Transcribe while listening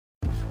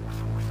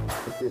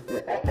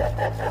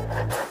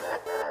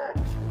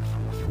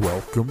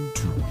Welcome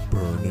to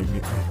Burning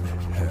in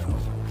Hell.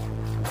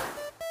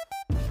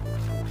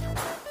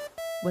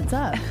 What's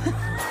up?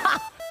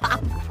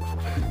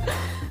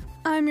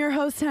 I'm your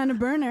host, Hannah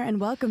Burner, and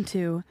welcome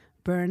to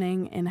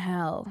Burning in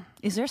Hell.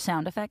 Is there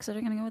sound effects that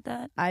are going to go with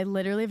that? I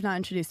literally have not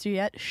introduced you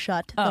yet.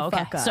 Shut the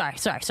fuck up.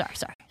 Sorry.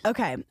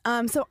 Okay,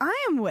 so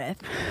I am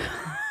with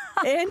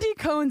Andy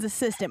Cohen's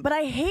assistant, but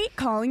I hate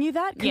calling you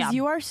that because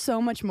you are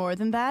so much more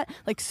than that,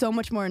 like so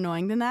much more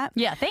annoying than that.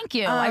 Yeah, thank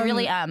you. I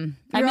really am.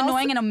 I'm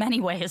annoying in many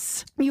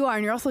ways. You are,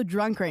 and you're also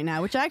drunk right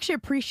now, which I actually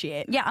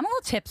appreciate. Yeah, I'm a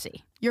little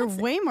tipsy. You're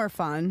way more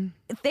fun.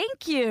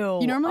 Thank you.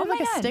 You normally have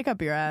like a stick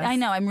up your ass. I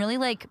know. I'm really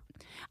like,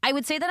 I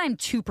would say that I'm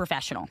too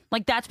professional.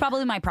 Like, that's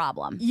probably my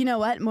problem. You know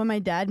what? When my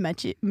dad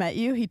met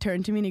you, he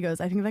turned to me and he goes,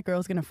 I think that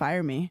girl's going to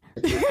fire me.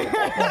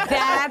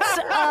 That's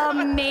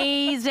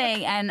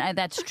amazing. And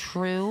that's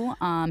true.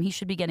 He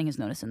should be getting his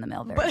notice in the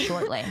mail very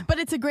shortly. But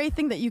it's a great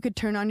thing that you could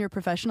turn on your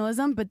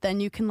professionalism, but then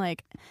you can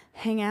like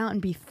hang out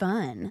and be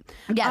fun.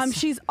 Yes.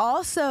 She's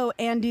also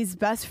Andy's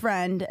best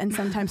friend and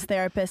sometimes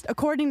therapist,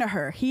 according to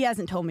her. He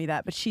hasn't told me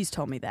that, but she's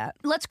told me that.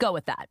 Let's go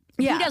with that.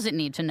 Yeah. He doesn't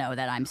need to know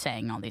that I'm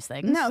saying all these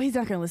things. No, he's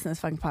not going to listen to this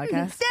fucking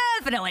podcast.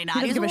 Definitely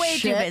not. He's give a way too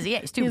shit. busy. Yeah,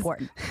 he's too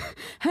important.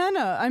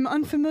 Hannah, I'm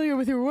unfamiliar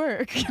with your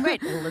work.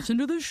 Great. Listen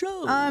to the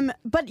show.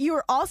 But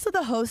you're also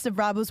the host of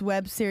Bravo's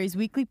web series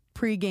Weekly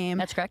Pregame.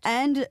 That's correct.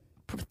 And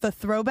the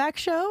Throwback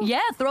Show. Yeah,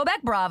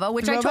 Throwback Bravo,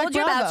 which I Throwback told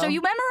you about. Bravo. So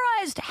you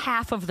memorized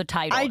half of the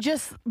title. I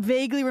just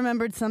vaguely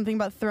remembered something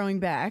about throwing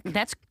back.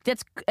 That's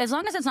as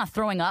long as it's not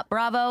throwing up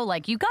Bravo,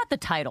 like you got the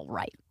title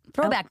right.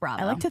 Throwback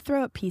Bravo. I like to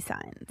throw up peace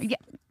signs.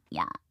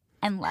 Yeah.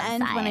 And love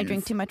And when I signs.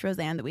 drink too much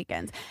rosé on the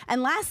weekends.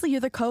 And lastly, you're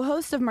the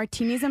co-host of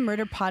Martinis and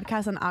Murder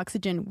podcast on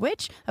Oxygen,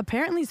 which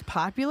apparently is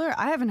popular.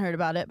 I haven't heard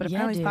about it, but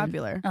apparently it's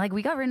popular. Like,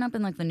 we got written up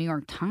in like the New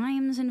York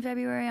Times in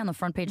February on the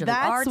front page of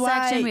That's the art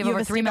why section. We have you over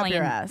have a 3 stick up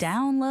million your ass.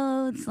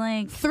 downloads.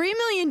 Like 3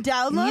 million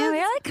downloads? Yeah,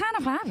 we're like kind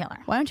of popular.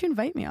 Why don't you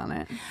invite me on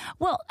it?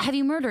 Well, have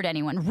you murdered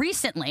anyone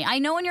recently? I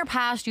know in your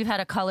past you've had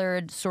a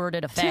colored,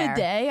 sordid affair.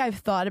 Today, I've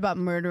thought about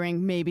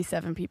murdering maybe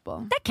 7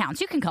 people. That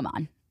counts. You can come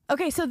on.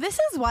 Okay, so this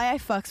is why I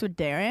fucks with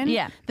Daryn.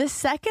 Yeah. The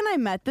second I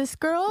met this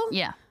girl,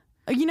 Yeah.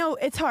 you know,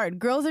 it's hard.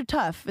 Girls are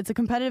tough. It's a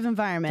competitive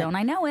environment. Don't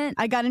I know it?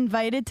 I got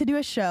invited to do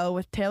a show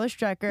with Taylor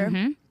Strecker.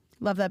 Mm-hmm.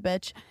 Love that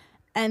bitch.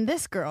 And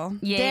this girl,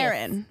 Yes.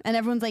 Daryn. And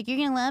everyone's like, you're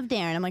going to love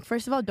Daryn. I'm like,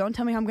 first of all, don't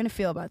tell me how I'm going to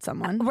feel about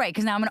someone. Right,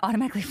 because now I'm going to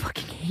automatically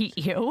fucking hate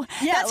you.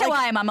 Yeah, That's how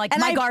I am. I'm like,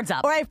 my guard's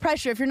up. Or I have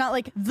pressure. If you're not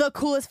like the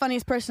coolest,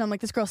 funniest person, I'm like,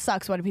 this girl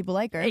sucks. Why do people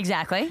like her?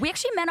 Exactly. We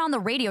actually met on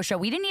the radio show.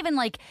 We didn't even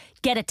like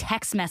get a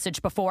text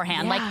message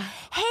beforehand. Yeah. Like,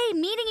 hey,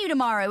 meeting you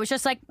tomorrow. It was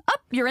just like, oh,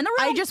 you're in the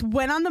room. I just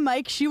went on the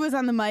mic. She was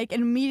on the mic,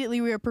 and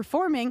immediately we were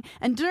performing.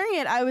 And during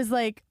it, I was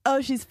like,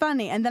 "Oh, she's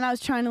funny." And then I was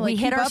trying to like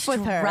hit keep our up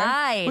with her.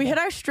 stride. We hit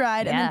our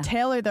stride, and Yeah. then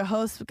Taylor, the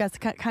host,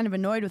 got kind of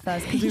annoyed with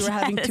us because we were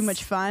having too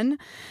much fun.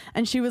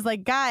 And she was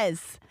like,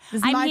 "Guys, this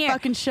is I'm my here.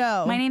 fucking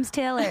show." My name's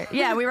Taylor.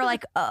 Yeah, we were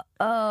like,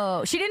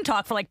 oh. She didn't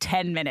talk for like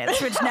 10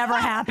 minutes, which never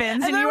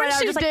happens. And then you when were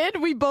she just like,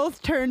 did, we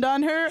both turned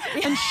on her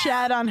and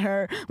shat on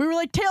her. We were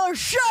like, "Taylor,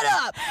 shut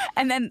up!"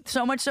 and then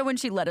so much so when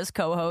she let us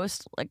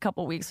co-host like a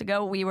couple weeks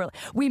ago,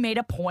 we made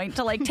a point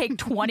to like take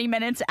 20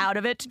 minutes out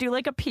of it to do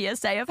like a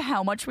PSA of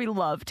how much we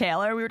love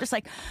Taylor. We were just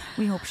like,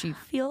 we hope she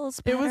feels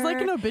better. It was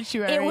like an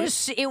obituary.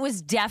 It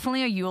was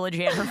definitely a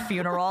eulogy at her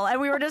funeral, and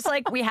we were just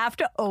like, we have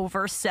to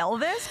oversell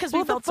this because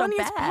we felt the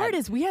funniest so bad. part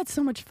is we had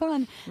so much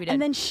fun. We did.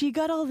 And then she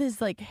got all this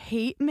like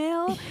hate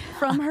mail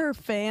from her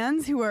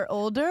fans who are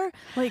older.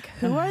 Like,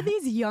 who are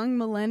these young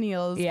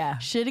millennials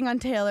shitting on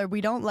Taylor?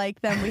 We don't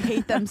like them. We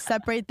hate them.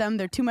 Separate them.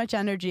 They're too much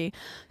energy.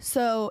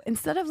 So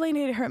instead of letting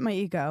it hurt my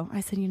ego,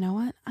 I said, you know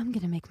what? I'm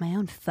going to make my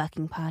own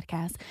fucking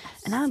podcast.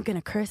 And I'm going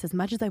to curse as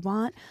much as I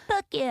want.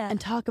 Fuck yeah. And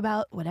talk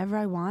about whatever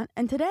I want.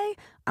 And today,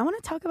 I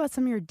want to talk about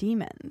some of your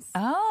demons.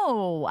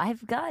 Oh,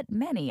 I've got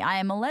many. I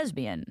am a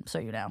lesbian, so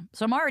you know.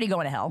 So I'm already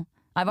going to hell.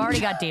 I've already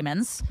got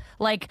demons.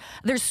 Like,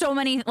 there's so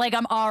many, like,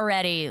 I'm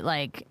already,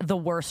 like, the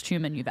worst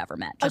human you've ever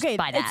met. Just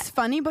by that. It's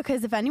funny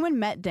because if anyone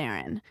met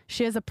Daryn,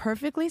 she has a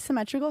perfectly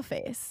symmetrical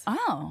face.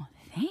 Oh,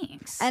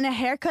 thanks. And a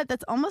haircut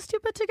that's almost too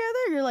put together.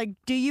 You're like,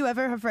 do you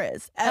ever have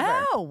frizz?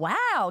 Ever. Oh,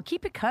 wow.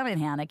 Keep it coming,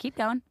 Hannah. Keep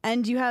going.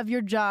 And you have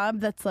your job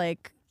that's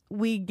like,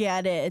 we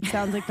get it. It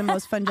sounds like the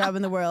most fun job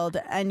in the world.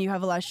 And you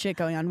have a lot of shit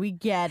going on. We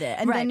get it.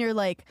 And then you're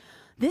like,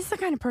 this is the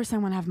kind of person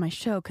I want to have on my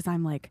show because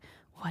I'm like,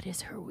 what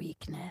is her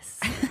weakness?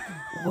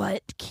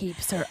 What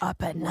keeps her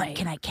up at night? What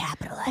can I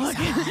capitalize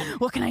on?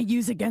 What can I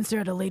use against her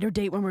at a later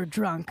date when we're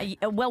drunk?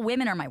 Well,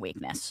 women are my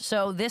weakness.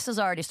 So this is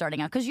already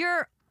starting out. Because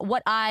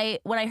what I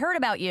heard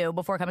about you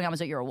before coming on was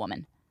that you're a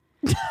woman.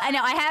 I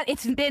know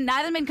it's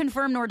neither been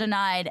confirmed nor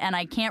denied, and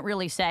I can't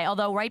really say.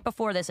 Although right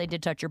before this, I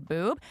did touch your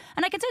boob,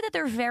 and I can say that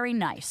they're very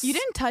nice. You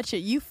didn't touch it;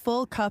 you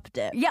full cupped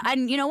it. Yeah,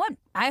 and you know what?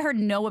 I heard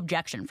no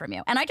objection from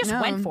you, and I just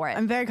went for it.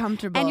 I'm very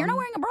comfortable. And you're not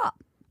wearing a bra.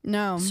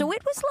 No. So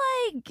it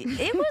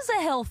was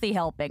a healthy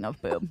helping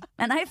of boob,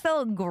 and I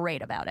felt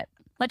great about it.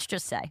 Let's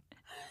just say.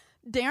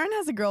 Daryn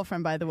has a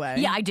girlfriend, by the way.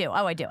 Yeah, I do.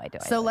 Oh, I do.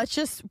 So let's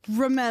just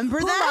remember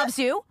Who that. loves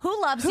you?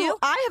 Who loves you?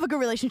 I have a good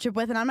relationship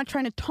with, and I'm not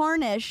trying to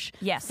tarnish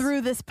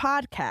through this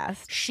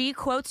podcast. She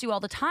quotes you all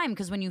the time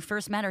because when you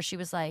first met her, she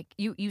was like,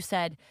 you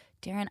said,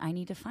 Daryn, I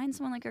need to find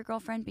someone like your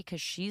girlfriend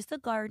because she's the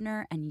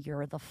gardener and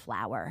you're the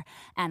flower.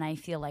 And I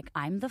feel like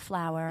I'm the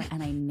flower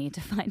and I need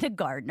to find a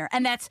gardener.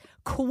 And that's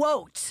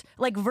quote,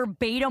 like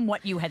verbatim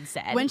what you had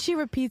said. When she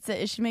repeats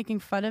it, is she making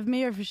fun of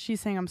me or is she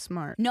saying I'm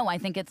smart? No, I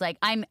think it's like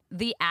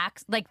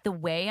like the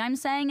way I'm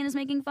saying it is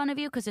making fun of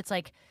you because it's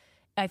like,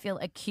 I feel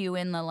a cue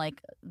in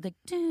the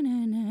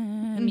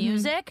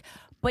music.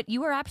 But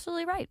you are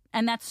absolutely right.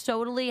 And that's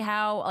totally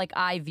how like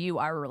I view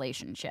our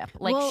relationship.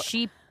 Like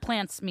she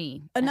plants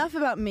me. Enough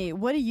about me.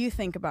 What do you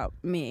think about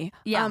me?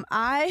 Yeah.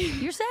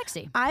 You're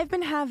sexy. I'm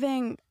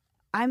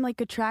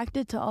like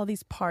attracted to all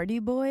these party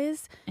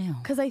boys.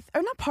 Because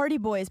or not party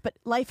boys, but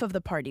life of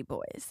the party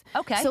boys.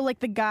 Okay. So like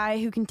the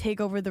guy who can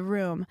take over the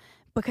room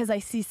because I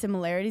see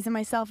similarities in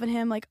myself and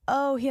him. Like,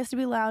 oh, he has to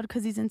be loud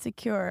because he's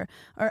insecure.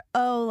 Or,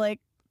 oh, like,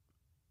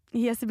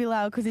 he has to be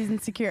loud because he's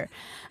insecure.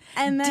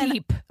 And then,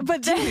 Deep.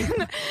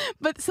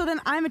 So then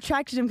I'm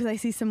attracted to him because I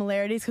see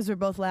similarities because we're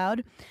both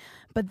loud.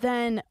 But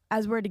then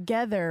as we're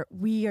together,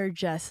 we are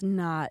just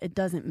not, it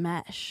doesn't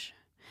mesh.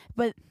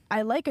 But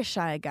I like a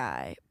shy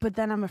guy, but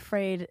then I'm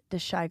afraid the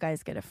shy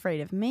guys get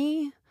afraid of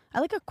me. I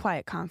like a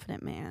quiet,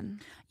 confident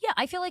man. Yeah,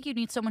 I feel like you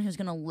need someone who's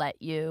going to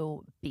let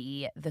you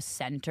be the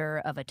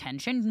center of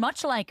attention,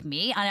 much like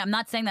me. I'm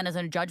not saying that as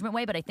in a judgment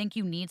way, but I think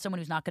you need someone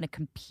who's not going to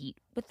compete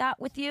with that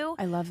with you.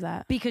 I love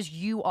that. Because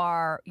you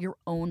are your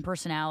own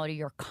personality,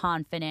 you're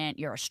confident,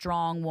 you're a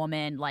strong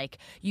woman, like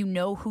you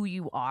know who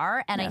you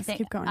are. And yes, I think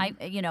keep going.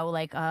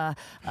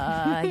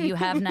 You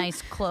have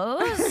nice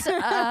clothes.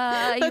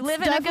 You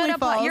live in a good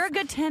apartment. You're a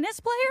good tennis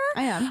player.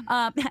 I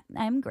am.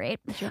 I'm great.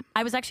 Sure.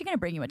 I was actually going to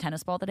bring you a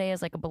tennis ball today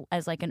as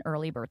like an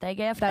early birthday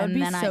gift. That would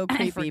be so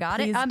creepy. I forgot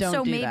Please it. don't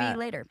so do maybe that.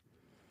 later.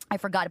 I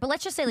forgot it. But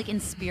let's just say like in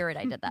spirit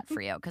I did that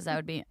for you because that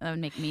would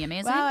make me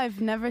amazing. Wow,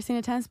 I've never seen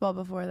a tennis ball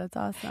before. That's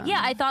awesome. Yeah,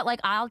 I thought like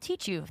I'll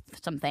teach you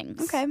some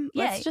things. Okay.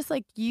 Yeah. Let's just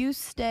like you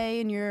stay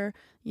in your,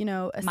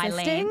 assisting. My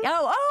lane.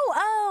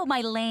 Oh,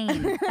 my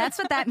lane. That's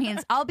what that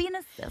means. I'll be an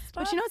assistant.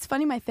 But you know what's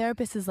funny? My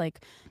therapist is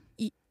like,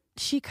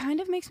 she kind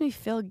of makes me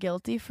feel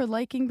guilty for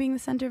liking being the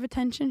center of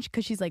attention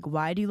because she's like,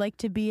 why do you like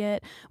to be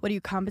it? What are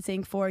you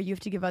compensating for? You have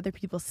to give other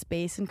people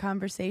space in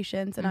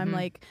conversations. And I'm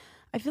like,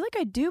 I feel like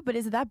I do, but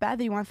is it that bad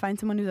that you want to find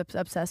someone who's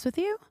obsessed with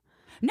you?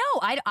 No,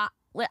 I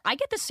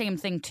get the same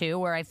thing too,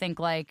 where I think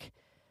like,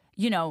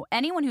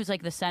 anyone who's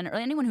like the center, or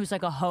anyone who's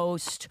like a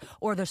host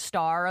or the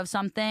star of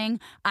something,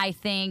 I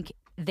think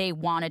they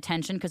want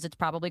attention because it's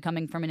probably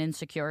coming from an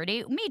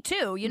insecurity. Me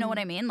too. You know what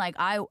I mean? Like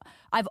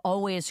I've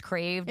always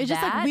craved It's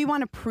that. just like we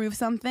want to prove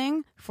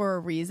something for a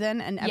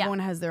reason, and everyone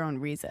has their own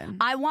reason.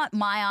 I want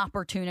my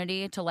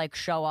opportunity to like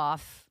show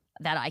off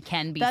that I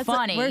can be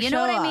funny. We're you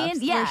know what I mean?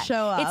 show-offs. Yeah. We're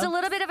show-offs. It's a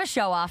little bit of a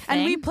show off thing.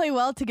 And we play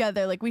well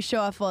together. Like we show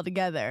off well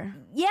together.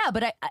 Yeah,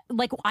 but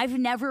I've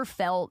never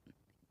felt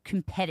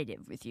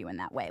competitive with you in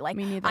that way. Like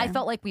me neither. I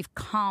felt like we've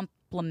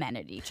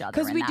complemented each other.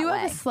 Because we do way.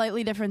 have a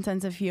slightly different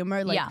sense of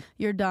humor. Like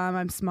you're dumb,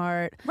 I'm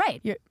smart.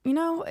 Right.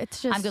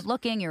 It's just I'm good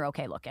looking, you're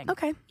okay looking.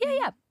 Okay.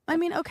 Yeah. I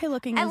mean, okay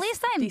looking. At is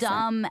least I'm decent.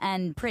 dumb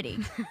and pretty.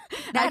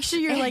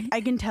 Actually, you're like, I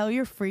can tell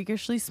you're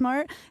freakishly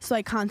smart, so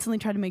I constantly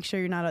try to make sure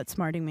you're not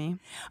outsmarting me.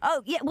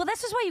 Oh, yeah. Well,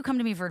 this is why you come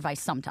to me for advice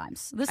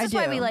sometimes. This is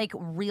why we like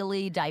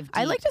really dive deep.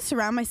 I like to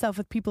surround myself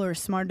with people who are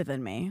smarter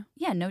than me.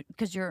 Yeah, no,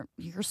 because you're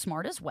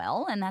smart as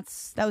well, and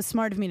That was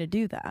smart of me to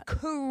do that.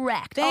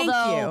 correct. Thank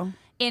Although, you.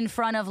 In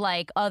front of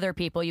like other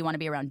people, you want to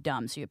be around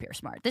dumb so you appear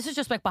smart. This is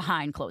just like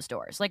behind closed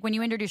doors. Like when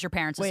you introduce your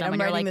parents to Wait, someone, I'm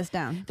you're writing like, this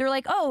down. They're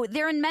like, oh,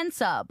 they're in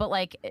Mensa, but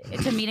like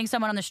to meeting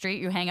someone on the street,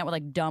 you hang out with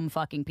like dumb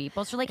fucking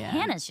people. So like,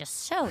 Hannah's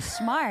just so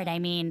smart. I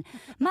mean,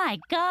 my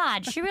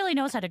God, she really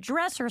knows how to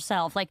dress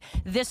herself. Like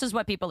this is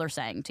what people are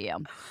saying to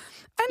you.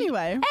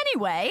 Anyway,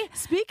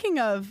 speaking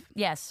of,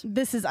 yes,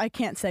 I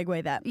can't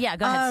segue that. Yeah,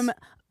 go ahead.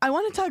 I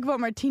want to talk about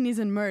martinis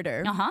and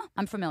murder.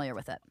 I'm familiar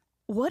with it.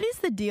 What is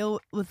the deal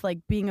with like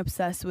being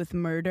obsessed with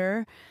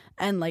murder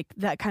and like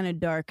that kind of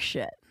dark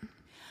shit?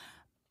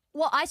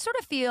 Well, I sort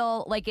of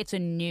feel like it's a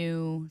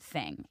new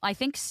thing. I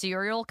think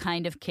Serial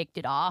kind of kicked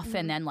it off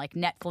and then like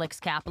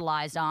Netflix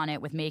capitalized on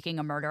it with Making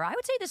a Murder. I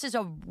would say this is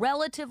a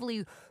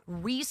relatively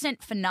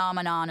recent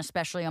phenomenon,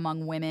 especially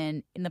among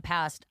women in the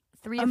past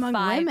 3 to 5.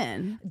 Among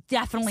women?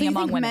 Definitely So you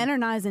among think women. men are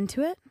not as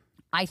into it?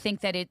 I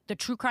think that the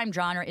true crime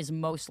genre is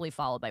mostly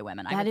followed by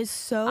women. That is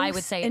so I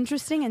would say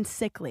interesting and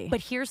sickly.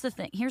 But here's the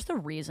thing. Here's the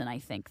reason I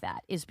think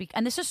that is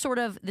and this is sort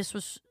of this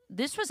was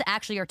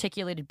actually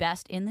articulated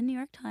best in the New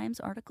York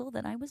Times article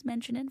that I was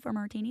mentioning for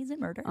Martinis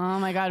and Murder. Oh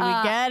my God,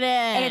 we get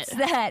it. It's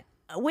that,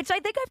 which I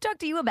think I've talked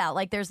to you about.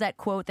 Like, there's that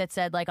quote that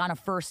said, like, on a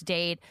first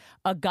date,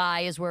 a guy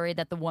is worried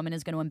that the woman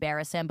is going to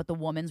embarrass him, but the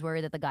woman's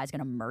worried that the guy's going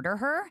to murder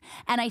her.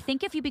 And I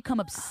think if you become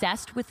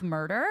obsessed with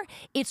murder,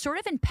 it sort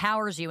of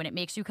empowers you and it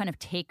makes you kind of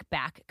take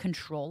back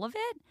control of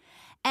it.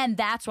 And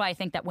that's why I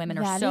think that women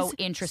are so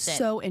interested.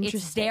 So interesting.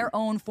 It's their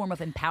own form of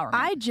empowerment.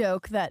 I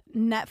joke that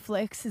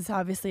Netflix is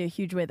obviously a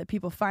huge way that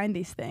people find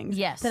these things.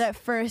 Yes. That at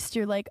first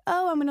you're like,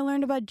 oh, I'm going to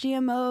learn about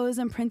GMOs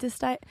and Princess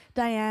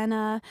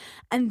Diana.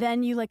 And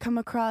then you like come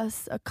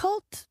across a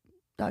cult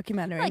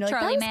documentary. Like and you're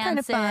Charlie that was kind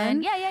of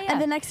Manson. fun. Yeah.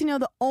 And the next thing you know,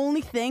 the only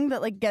thing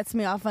that like gets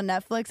me off on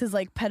Netflix is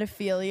like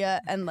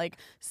pedophilia and like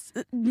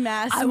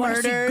mass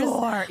murders.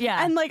 Gore.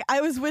 Yeah. And like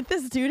I was with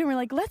this dude and we're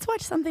like, let's watch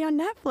something on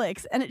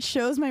Netflix. And it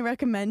shows my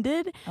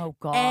recommended. Oh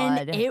God.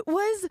 And it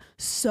was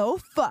so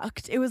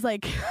fucked. It was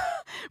like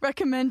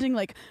recommending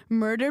like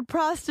murdered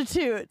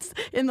prostitutes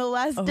in the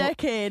last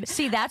decade.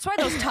 See, that's why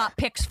those top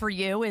picks for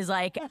you is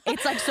like,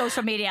 it's like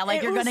social media.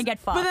 Like you're going to get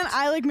fucked. But then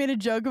I like made a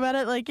joke about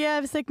it. Like, yeah, I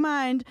have a sick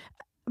mind.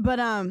 But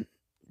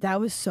that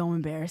was so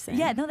embarrassing.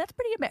 Yeah, no, that's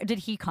pretty embarrassing. Did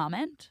he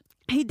comment?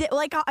 He did.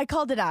 Like I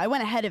called it out. I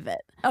went ahead of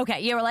it.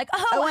 Okay, you were like,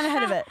 oh, I went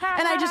ahead of it,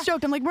 and I just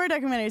joked. I'm like, we're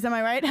documentaries, am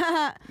I right?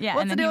 Yeah,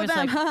 What's and then the deal he with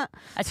was them? like,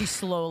 as he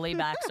slowly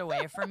backs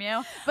away from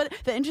you. But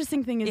the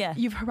interesting thing is,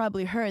 you've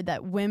probably heard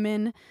that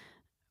women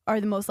are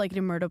the most likely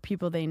to murder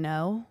people they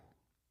know,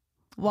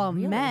 while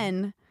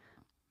men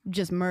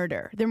just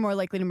murder. They're more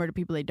likely to murder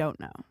people they don't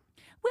know.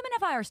 Women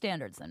have higher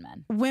standards than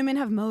men. Women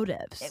have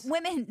motives.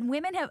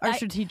 Women are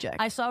strategic.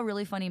 I saw a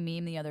really funny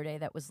meme the other day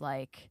that was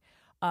like,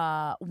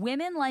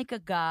 women like a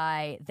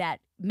guy that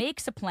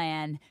makes a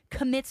plan,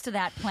 commits to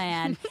that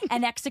plan,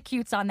 and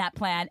executes on that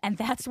plan, and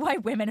that's why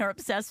women are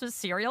obsessed with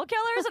serial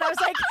killers. And I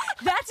was like,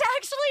 that's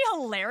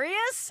actually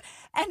hilarious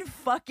and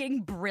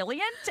fucking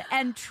brilliant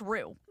and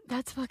true.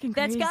 That's fucking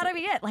crazy. That's gotta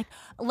be it. Like,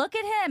 look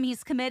at him.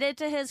 He's committed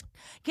to his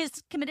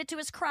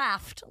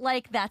craft.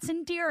 Like, that's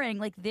endearing.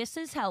 Like, this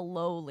is how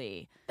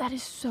lowly. That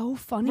is so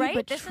funny, right?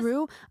 but this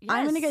true.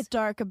 I'm gonna get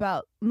dark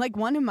about like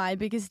one of my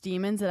biggest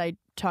demons that I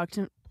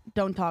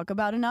don't talk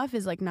about enough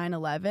is like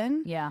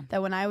 9/11. Yeah.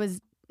 That when I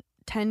was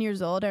 10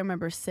 years old, I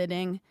remember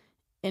sitting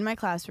in my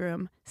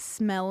classroom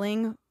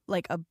smelling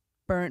like a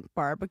burnt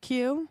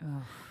barbecue.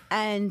 Ugh.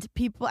 And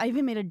I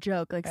even made a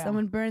joke, like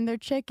someone burned their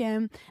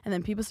chicken and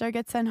then people started to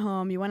get sent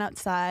home. You went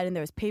outside and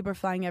there was paper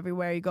flying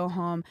everywhere. You go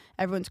home,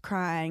 everyone's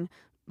crying.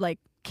 Like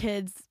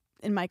kids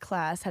in my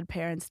class had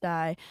parents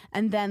die.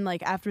 And then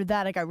like after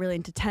that, I got really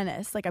into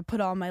tennis. Like I put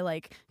all my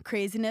like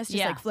craziness,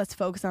 just like let's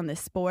focus on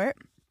this sport.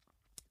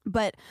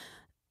 But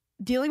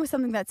dealing with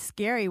something that's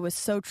scary was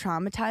so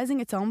traumatizing.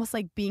 It's almost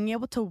like being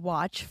able to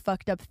watch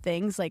fucked up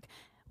things like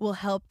will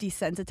help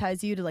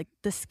desensitize you to like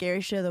the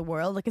scary shit of the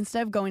world. Like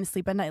instead of going to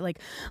sleep at night, like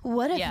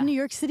what if New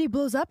York City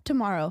blows up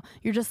tomorrow?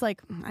 You're just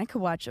like, I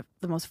could watch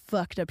the most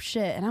fucked up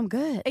shit and I'm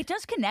good. It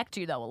does connect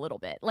you though a little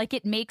bit. Like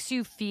it makes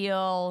you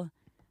feel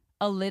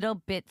a little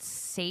bit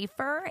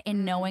safer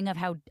in knowing of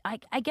how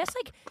I guess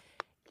like,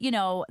 you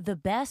know, the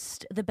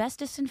best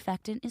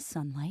disinfectant is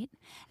sunlight.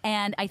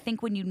 And I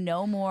think when you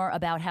know more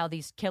about how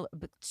these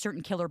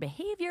certain killer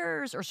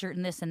behaviors or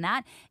certain this and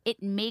that,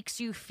 it makes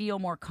you feel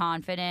more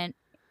confident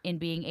in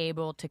being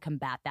able to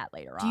combat that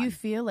later on. Do you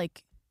feel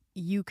like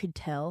you could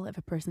tell if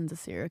a person's a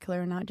serial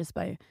killer or not just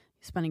by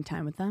spending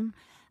time with them?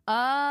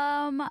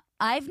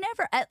 I've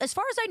never, as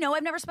far as I know,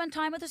 I've never spent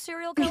time with a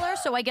serial killer.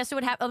 So I guess it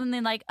would happen. Other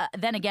than like,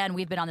 then again,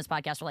 we've been on this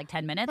podcast for like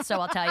 10 minutes. So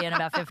I'll tell you in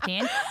about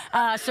 15.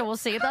 So we'll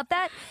see about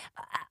that.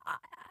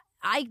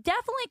 I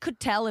definitely could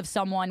tell if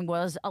someone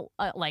was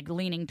like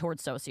leaning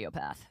towards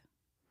sociopath.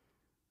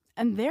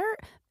 And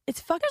it's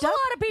fucked There's up.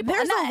 a lot of people.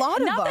 There's a lot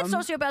of them. Not that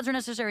sociopaths are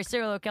necessarily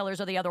serial killers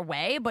or the other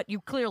way, but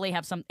you clearly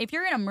have some. If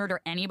you're going to murder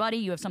anybody,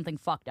 you have something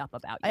fucked up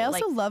about you. I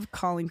also love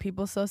calling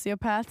people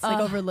sociopaths, like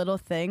over little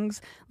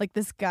things. Like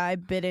this guy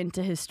bit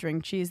into his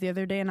string cheese the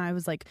other day, and I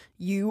was like,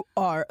 "You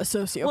are a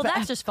sociopath." Well,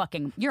 that's just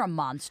fucking. You're a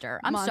monster.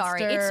 I'm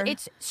sorry.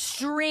 It's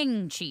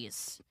string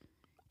cheese.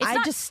 It's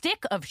not just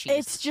stick of cheese.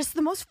 It's just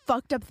the most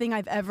fucked up thing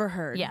I've ever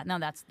heard. Yeah, no,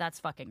 that's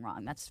fucking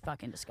wrong. That's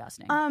fucking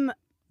disgusting.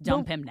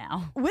 Dump him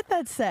now. With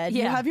that said,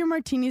 you have your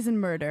martinis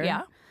and murder.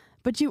 Yeah.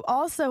 But you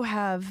also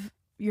have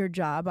your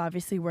job,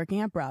 obviously,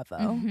 working at Bravo.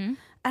 Mm-hmm.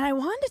 And I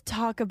wanted to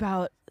talk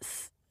about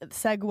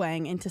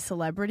segueing into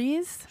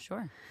celebrities.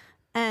 Sure.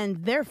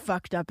 And they're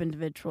fucked up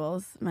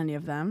individuals, many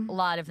of them. A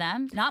lot of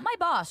them. Not my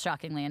boss,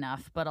 shockingly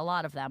enough, but a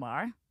lot of them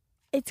are.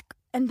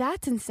 And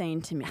that's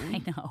insane to me.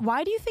 I know.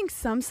 Why do you think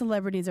some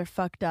celebrities are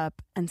fucked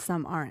up and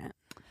some aren't?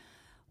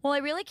 Well, I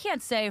really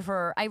can't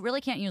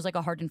use like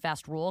a hard and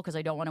fast rule because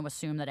I don't want to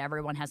assume that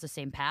everyone has the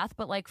same path.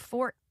 But like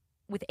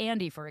with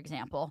Andy, for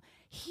example,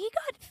 he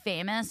got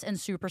famous and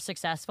super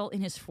successful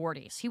in his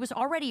 40s. He was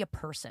already a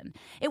person.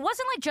 It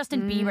wasn't like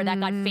Justin Bieber that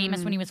got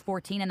famous when he was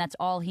 14 and that's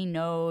all he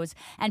knows.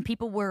 And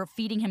people were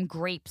feeding him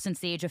grapes since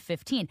the age of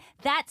 15.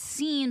 That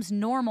seems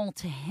normal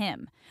to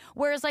him.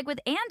 Whereas like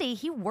with Andy,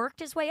 he worked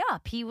his way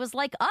up. He was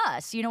like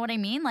us. You know what I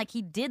mean? Like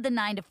he did the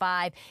 9 to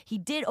 5. He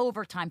did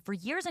overtime for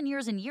years and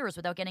years and years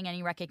without getting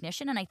any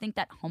recognition. And I think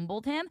that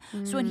humbled him.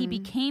 So when he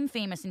became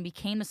famous and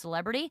became a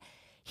celebrity,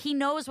 he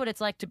knows what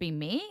it's like to be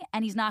me,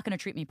 and he's not going to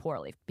treat me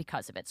poorly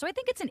because of it. So I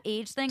think it's an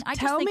age thing.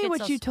 Tell me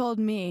what you told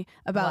me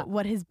about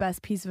what his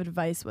best piece of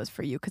advice was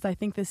for you, because I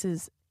think this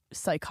is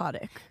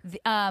psychotic?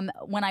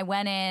 When I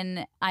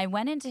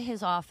went into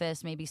his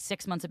office maybe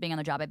 6 months of being on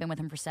the job. I've been with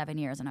him for 7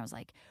 years, and I was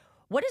like,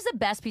 what is the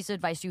best piece of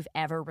advice you've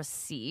ever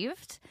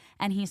received?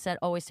 And he said,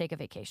 always take a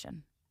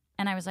vacation.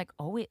 And I was like,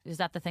 oh, wait, is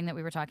that the thing that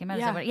we were talking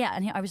about? Yeah.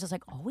 And I was just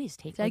like, always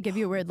take. Did I give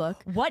you a weird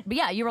look? What? But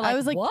yeah, you were like, I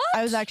was like, what?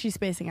 I was actually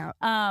spacing out.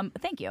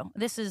 Thank you.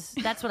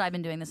 That's what I've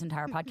been doing this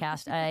entire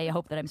podcast. I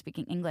hope that I'm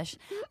speaking English.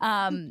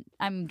 I'm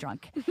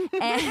drunk,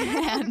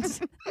 and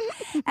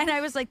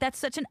I was like, that's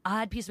such an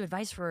odd piece of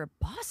advice for a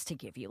boss to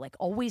give you. Like,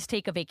 always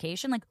take a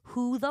vacation. Like,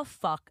 who the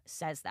fuck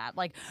says that?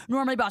 Like,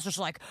 normally bosses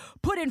are like,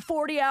 put in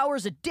 40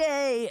 hours a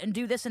day and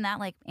do this and that.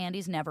 Like,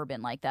 Andy's never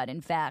been like that.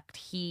 In fact,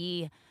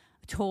 he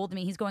told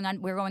me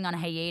we're going on a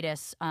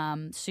hiatus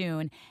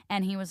soon,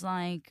 and he was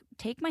like,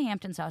 take my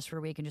Hamptons house for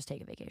a week and just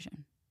take a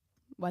vacation.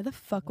 Why the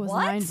fuck wasn't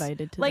I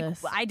invited to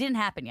this? I didn't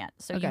happen yet,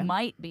 so you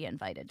might be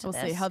invited to this.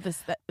 We'll see how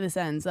this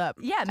ends up.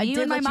 Yeah, I you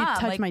did and my let mom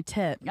you touch my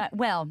tit.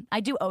 Well,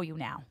 I do owe you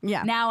now.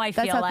 Yeah, now I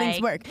feel that's how like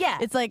things work. Yeah,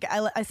 it's like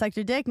I sucked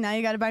your dick. Now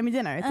you got to buy me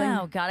dinner. It's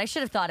oh God, I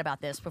should have thought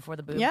about this before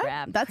the boob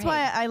grab. That's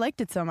why I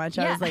liked it so much.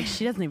 I was like,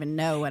 she doesn't even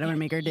know what I'm gonna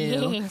make her do.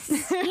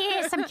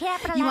 Yes, I'm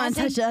capitalizing. You want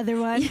to touch the other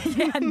one?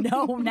 Yeah,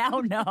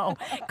 no,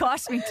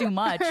 cost me too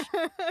much.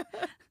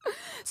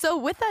 So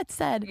with that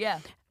said,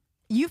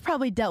 you've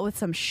probably dealt with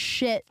some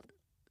shit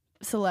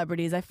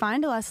celebrities. I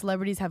find a lot of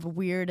celebrities have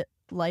weird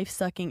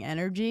life-sucking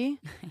energy.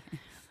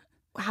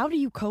 How do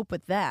you cope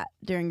with that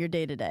during your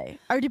day-to-day?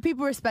 Or do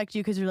people respect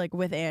you because you're like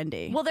with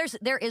Andy? Well,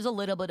 there is a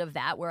little bit of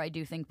that where I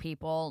do think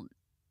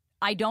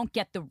I don't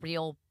get the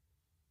real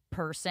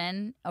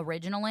person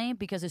originally,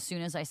 because as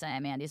soon as I say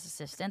I'm Andy's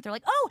assistant, they're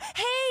like, oh,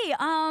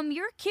 hey,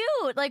 you're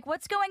cute. Like,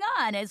 what's going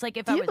on? It's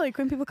like, do you like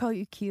when people call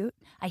you cute?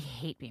 I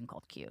hate being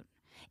called cute.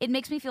 It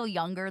makes me feel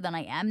younger than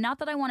I am. Not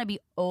that I want to be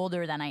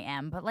older than I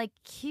am, but like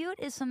cute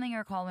is something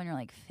you're called when you're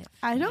like 15.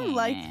 I don't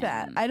like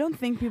that. I don't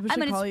think people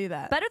should call you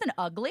that. Better than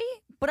ugly,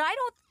 but I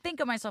don't think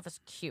of myself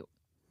as cute.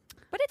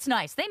 But it's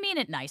nice. They mean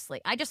it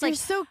nicely. I just you're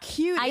so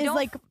cute. I don't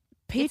like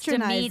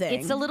patronizing.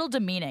 It's a little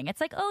demeaning.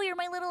 It's like, oh, you're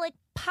my little like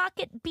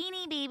pocket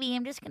beanie baby.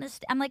 I'm just gonna.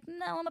 I'm like,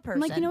 no, I'm a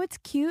person. I'm like, it's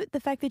cute. The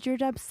fact that your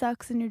job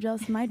sucks and you're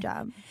jealous of my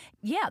job.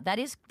 Yeah, that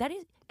is.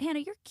 Hannah,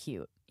 you're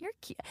cute. You're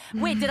cute.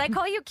 Wait, did I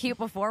call you cute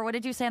before? What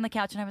did you say on the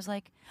couch? And I was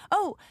like,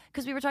 oh,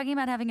 because we were talking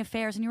about having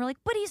affairs, and you were like,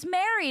 but he's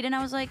married. And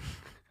I was like,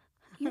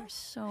 you're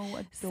so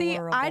adorable. See,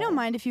 I don't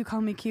mind if you call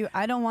me cute.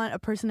 I don't want a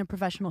person in a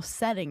professional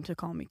setting to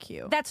call me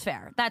cute. That's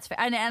fair.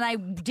 And I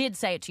did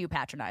say it to you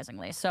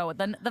patronizingly. So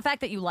the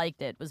fact that you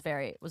liked it was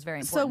very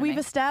important. So we've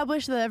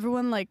established that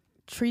everyone like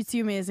treats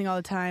you amazing all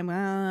the time.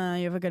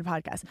 You have a good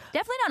podcast.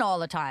 Definitely not all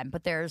the time,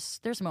 but there's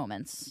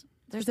moments.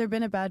 Has there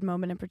been a bad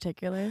moment in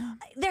particular?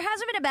 There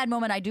hasn't been a bad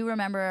moment. I do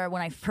remember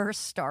when I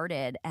first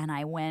started and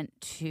I went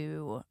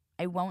to,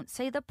 I won't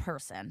say the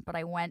person, but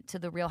I went to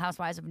the Real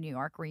Housewives of New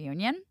York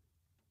reunion.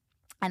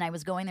 And I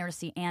was going there to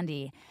see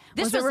Andy.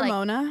 Was it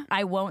Ramona? Like,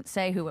 I won't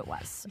say who it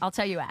was. I'll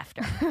tell you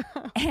after.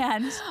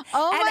 And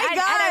oh my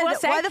God! I will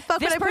say, why the fuck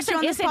would I put you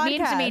on this podcast? This person isn't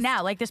mean to me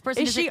now. Like this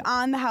person is she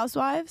on the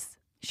Housewives?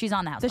 She's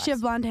on the Housewives. Does she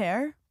have blonde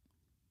hair?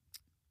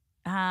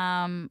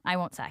 I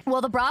won't say.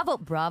 Well, the Bravo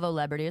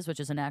celebrities, which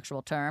is an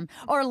actual term,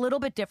 are a little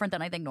bit different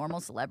than I think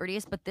normal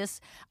celebrities. But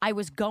I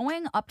was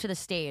going up to the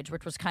stage,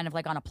 which was kind of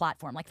like on a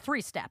platform, like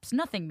 3 steps,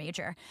 nothing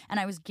major.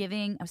 And I was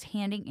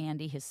handing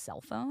Andy his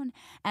cell phone.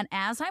 And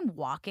as I'm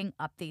walking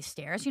up these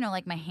stairs,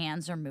 like my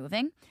hands are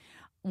moving.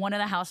 One of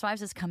the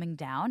housewives is coming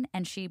down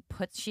and she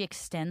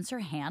extends her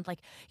hand,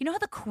 like, you know how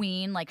the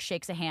queen like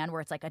shakes a hand where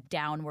it's like a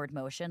downward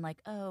motion,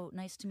 like, oh,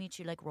 nice to meet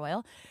you, like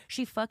royal.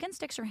 She fucking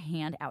sticks her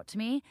hand out to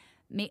me,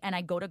 and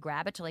I go to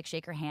grab it to like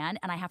shake her hand,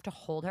 and I have to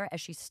hold her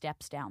as she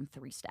steps down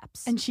 3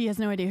 steps. And she has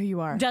no idea who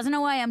you are. Doesn't know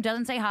who I am,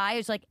 doesn't say hi.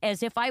 It's like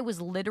as if I was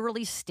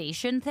literally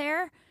stationed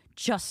there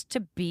just to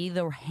be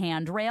the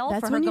handrail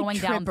for her going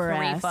down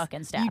 3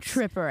 fucking steps. You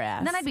trip her ass.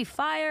 And then I'd be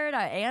fired.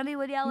 Andy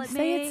would yell at me.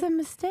 Say it's a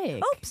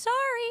mistake. Oh,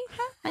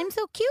 sorry. I'm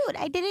so cute.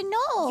 I didn't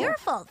know. Your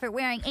fault for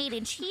wearing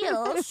 8-inch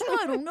heels.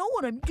 I don't know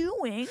what I'm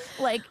doing.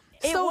 Like,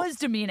 it was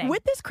demeaning.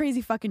 With this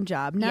crazy fucking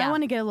job, now I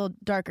want to get a little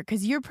darker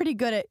because you're pretty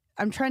good at.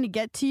 I'm trying to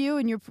get to you,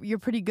 and you're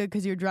pretty good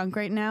because you're drunk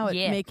right now at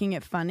making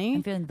it funny.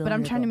 I'm feeling but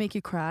I'm trying to make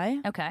you cry.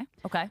 Okay.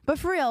 But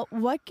for real,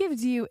 what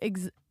gives you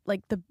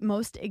like the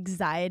most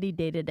anxiety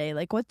day to day?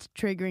 Like, what's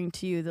triggering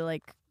to you that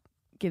like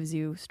gives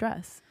you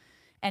stress?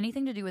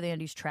 Anything to do with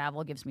Andy's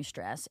travel gives me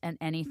stress, and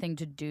anything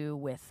to do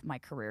with my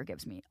career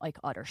gives me like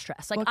utter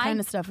stress. Like, what kind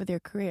of stuff with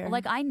your career?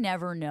 Like, I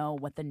never know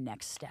what the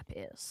next step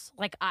is.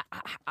 Like,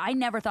 I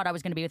never thought I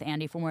was going to be with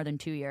Andy for more than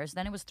 2 years.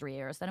 Then it was 3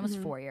 years. Then it was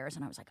 4 years,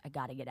 and I was like, I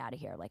got to get out of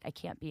here. Like, I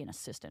can't be an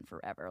assistant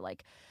forever.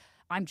 Like,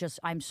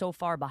 I'm so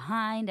far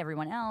behind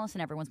everyone else,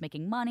 and everyone's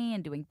making money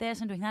and doing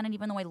this and doing that. And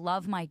even though I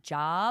love my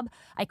job,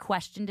 I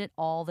questioned it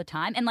all the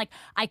time. And like,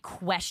 I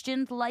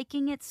questioned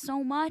liking it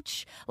so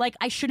much. Like,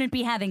 I shouldn't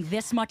be having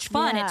this much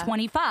fun at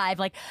 25.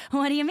 Like,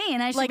 what do you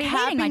mean? I should be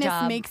hating my job.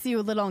 Happiness makes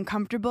you a little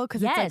uncomfortable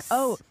because it's like,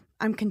 oh,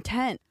 I'm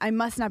content. I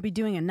must not be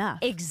doing enough.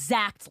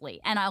 Exactly.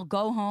 And I'll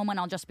go home and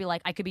I'll just be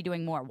like, I could be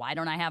doing more. Why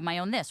don't I have my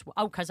own this?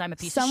 Oh, because I'm a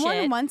piece of shit.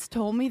 Someone once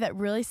told me that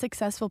really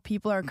successful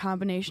people are a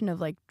combination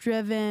of like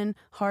driven,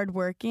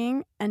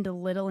 hardworking, and a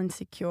little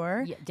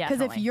insecure. Yeah, because if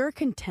definitely. you're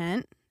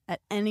content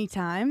at any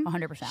time,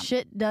 100%.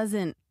 shit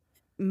doesn't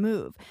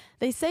move.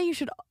 They say you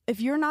should, if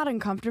you're not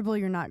uncomfortable,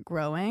 you're not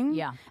growing.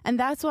 Yeah. And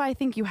that's why I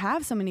think you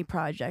have so many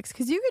projects,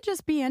 because you could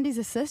just be Andy's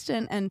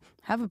assistant and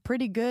have a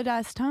pretty good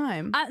ass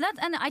time.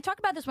 And I talk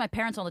about this with my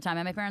parents all the time,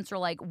 and my parents are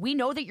like, we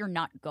know that you're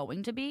not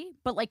going to be,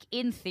 but like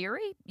in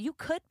theory, you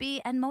could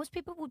be, and most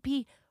people would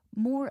be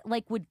more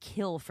like would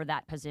kill for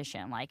that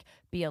position, like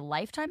be a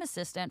lifetime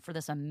assistant for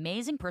this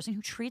amazing person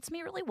who treats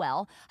me really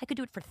well. I could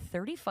do it for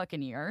 30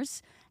 fucking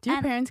years. Do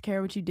your parents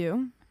care what you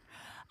do?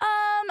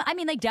 I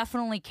mean, they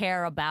definitely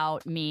care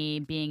about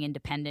me being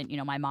independent. You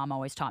know, my mom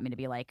always taught me to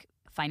be like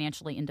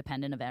financially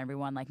independent of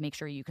everyone. Like, make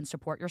sure you can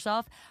support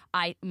yourself.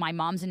 My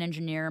mom's an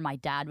engineer. My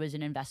dad was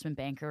an investment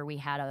banker. We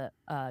had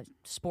a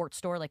sports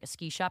store, like a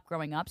ski shop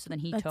growing up. So then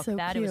he took so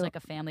that. cute. It was like a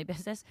family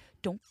business.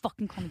 Don't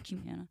fucking call me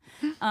cute,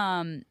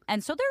 Hannah.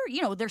 And so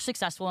they're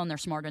successful and they're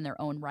smart in their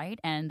own right.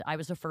 And I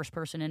was the first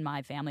person in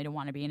my family to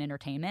want to be in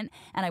entertainment,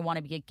 and I want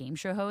to be a game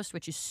show host,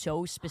 which is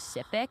so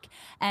specific.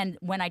 And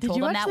when I Did told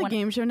you them watch that the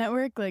Game Show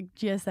Network, like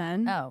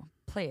GSN? Oh,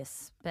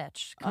 please,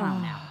 bitch. Come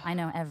on now. I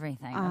know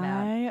everything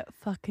about. I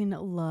fucking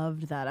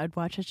loved that. I'd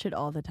watch that shit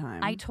all the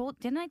time.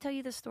 Didn't I tell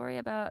you the story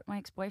about my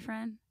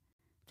ex-boyfriend?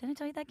 Didn't I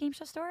tell you that game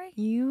show story?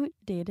 You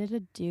dated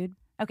a dude.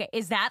 Okay,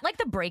 is that like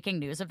the breaking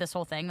news of this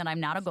whole thing, that I'm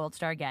not a Gold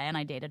Star gay and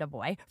I dated a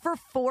boy for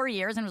 4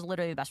 years, and it was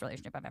literally the best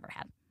relationship I've ever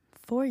had?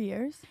 4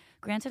 years?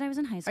 Granted, I was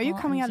in high school. Are you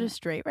coming and out as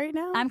straight right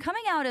now? I'm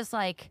coming out as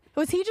like...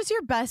 Was he just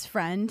your best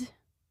friend?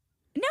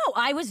 No,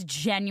 I was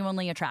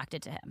genuinely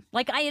attracted to him.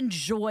 Like, I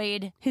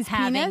enjoyed His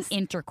having penis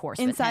intercourse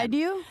inside with him.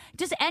 you?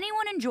 Does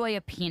anyone enjoy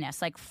a penis?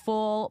 Like,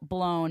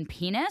 full-blown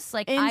penis?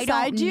 Like, Inside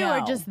I don't you know.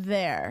 or just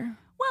there?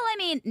 Well, I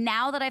mean,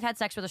 now that I've had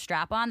sex with a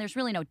strap-on, there's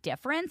really no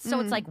difference. So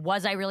it's like,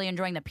 was I really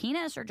enjoying the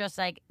penis or just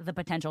like the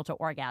potential to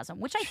orgasm,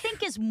 which I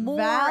think is more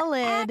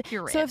Valid.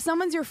 accurate. So if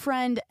someone's your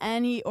friend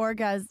and he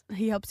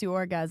helps you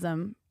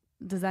orgasm,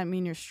 does that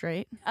mean you're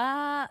straight?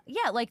 Yeah,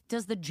 like,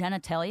 does the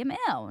genitalia...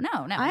 No.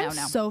 I'm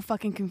so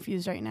fucking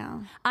confused right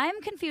now. I'm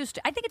confused.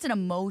 I think it's an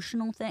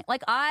emotional thing.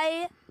 Like,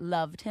 I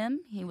loved him.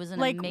 He was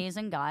an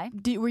amazing guy.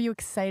 Were you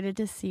excited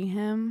to see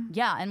him?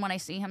 Yeah, and when I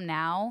see him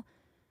now,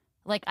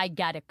 like, I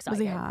get excited.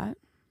 Was he hot?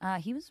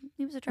 He was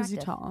attractive. Was he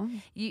tall?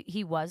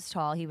 He was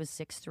tall. He was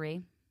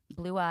 6'3",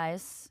 blue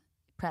eyes,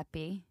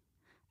 preppy.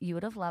 You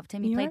would have loved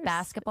him. He played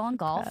basketball and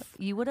golf. Prep.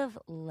 You would have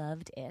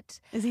loved it.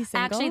 Is he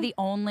single?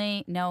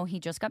 Actually, no, he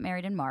just got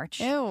married in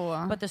March.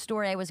 Ew. But the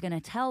story I was going to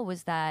tell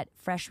was that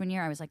freshman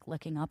year, I was like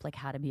looking up like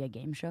how to be a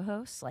game show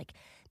host. Like,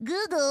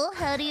 Google,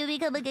 how do you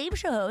become a game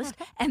show host?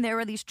 And there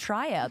were these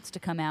tryouts to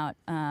come out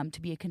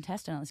to be a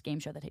contestant on this game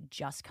show that had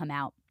just come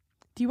out.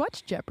 Do you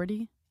watch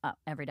Jeopardy?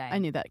 Every day. I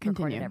knew that.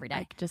 Continue. Recorded every day.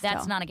 I could just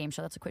That's tell. not a game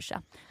show. That's a quiz show.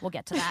 We'll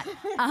get to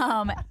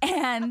that.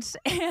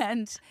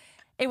 And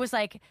it was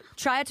like,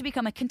 try out to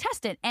become a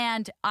contestant.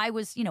 And I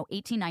was,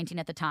 18, 19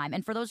 at the time.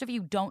 And for those of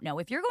you who don't know,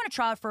 if you're going to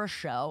try out for a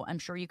show, I'm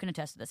sure you can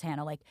attest to this,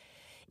 Hannah, like,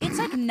 it's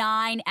like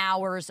 9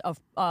 hours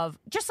of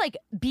just like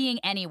being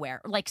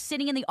anywhere, like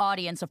sitting in the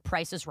audience of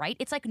Price is Right.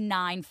 It's like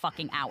 9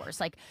 fucking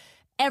hours. Like,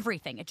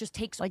 everything. It just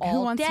takes like all day.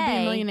 Who Wants to Be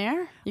a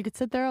Millionaire? You could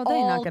sit there all day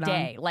and knock it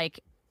day. on. Like,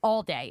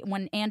 all day.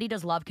 When Andy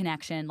does Love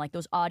Connection, like,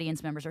 those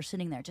audience members are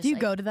sitting there just Do you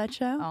like, go to that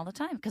show? all the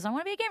time, because I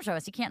want to be a game show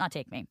host. You can't not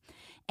take me.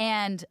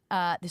 And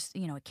this,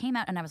 it came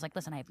out, and I was like,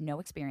 listen, I have no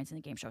experience in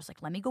the game show. I was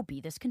like, let me go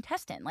be this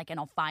contestant, like, and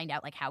I'll find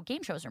out like how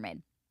game shows are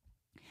made.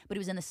 But he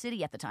was in the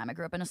city at the time. I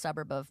grew up in a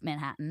suburb of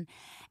Manhattan,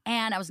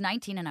 and I was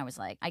 19, and I was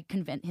like,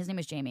 his name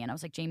is Jamie, and I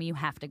was like, Jamie, you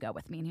have to go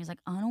with me. And he was like,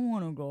 I don't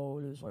want to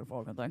go this like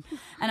fucking thing.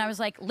 And I was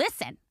like,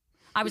 listen.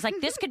 I was like,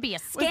 this could be a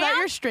scam. Was that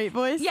your straight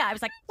voice? Yeah, I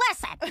was like,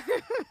 listen,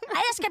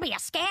 this could be a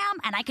scam,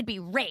 and I could be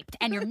raped,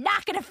 and you're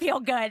not going to feel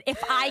good if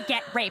I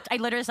get raped. I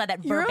literally said that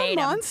verbatim. You're a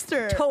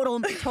monster.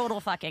 Total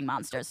fucking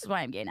monster. This is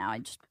why I'm gay now. I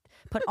just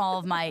put all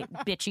of my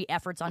bitchy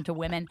efforts onto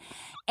women.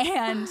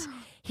 And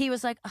he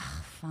was like,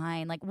 oh,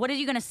 fine. Like, what are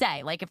you going to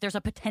say? Like, if there's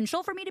a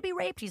potential for me to be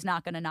raped, he's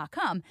not going to not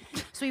come.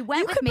 So he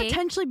went with me. You could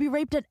potentially be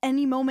raped at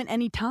any moment,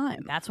 any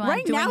time. That's why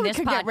I'm doing this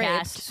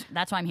podcast.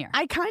 That's why I'm here.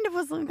 I kind of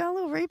got a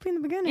little rapey in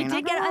the beginning.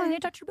 I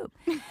did touch your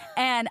boob.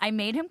 And I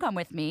made him come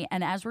with me.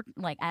 And as we're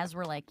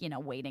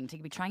waiting to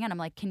be trying out, I'm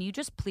like, can you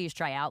just please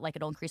try out? Like,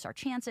 it'll increase our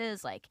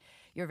chances. Like,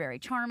 you're very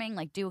charming.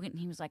 Like, do it. And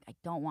he was like, I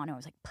don't want to. I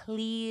was like,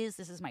 please,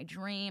 this is my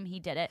dream. He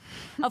did it.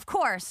 Of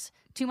course,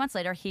 2 months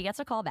later, he gets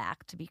a call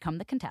back to become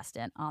the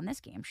contestant on this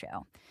game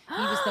show.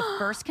 He was the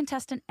first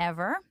contestant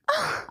ever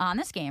on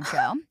this game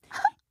show.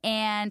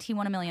 And he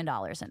won $1 million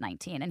at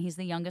 19. And he's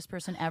the youngest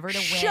person ever to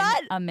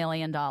win $1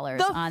 million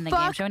on the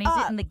game show. And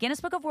he's in the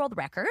Guinness Book of World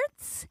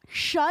Records.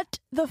 Shut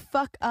the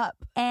fuck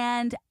up.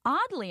 And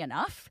oddly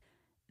enough,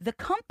 the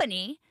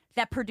company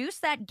that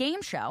produced that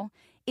game show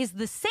is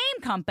the same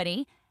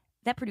company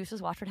that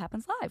produces Watch What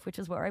Happens Live, which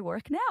is where I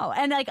work now.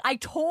 And like I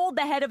told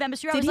the head of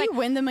MSU, I was Did he like,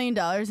 win the $1 million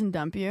and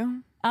dump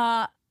you?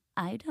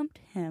 I dumped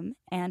him,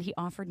 and he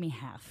offered me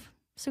half.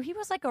 So he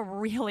was like a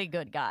really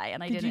good guy,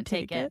 and I didn't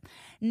take it.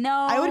 No.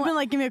 I would have been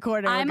like, give me a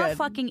quarter. I'm a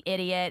fucking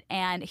idiot,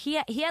 and he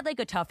had like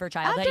a tougher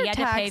childhood. He had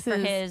taxes, to pay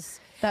for his.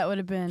 That would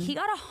have been. He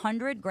got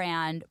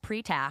 $100,000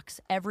 pre-tax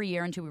every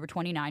year until we were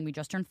 29. We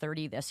just turned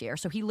 30 this year,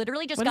 so he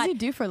literally just What got. does he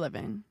do for a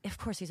living? Of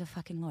course, he's a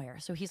fucking lawyer,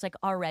 so he's like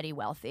already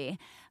wealthy.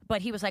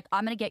 But he was like,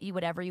 "I'm gonna get you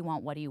whatever you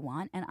want. What do you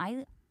want?" And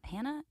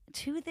Hannah,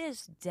 to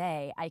this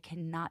day, I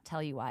cannot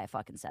tell you why I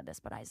fucking said this,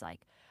 but I was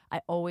like,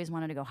 I always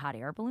wanted to go hot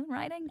air balloon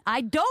riding. I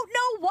don't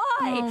know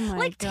why. Oh my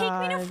like, God.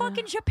 take me to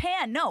fucking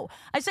Japan. No,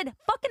 I said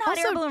fucking hot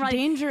Also air balloon riding.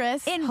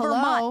 dangerous. In Hello?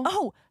 Vermont.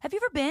 Oh, have you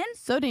ever been?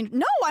 So dangerous.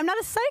 No, I'm not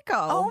a psycho.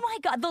 Oh my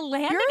God, the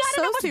landing You're a on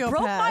it almost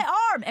broke sociopath. my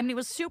arm. I mean, it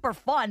was super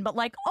fun, but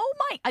like, oh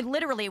my, I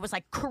literally, it was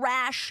like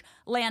crash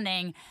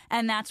landing,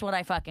 and that's what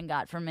I fucking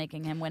got from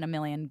making him win $1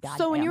 million.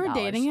 So when you were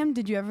dating him,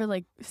 did you ever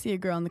like see a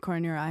girl in the corner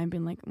of your eye and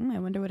being like, I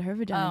wonder what her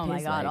vagina Oh my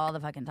tastes God, like? all the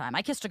fucking time.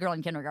 I kissed a girl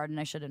in kindergarten.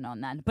 I should have known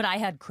then, but I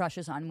had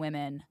crushes on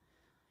women.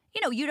 You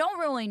know, you don't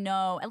really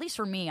know, at least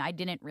for me, I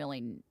didn't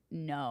really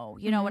know.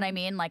 You know what I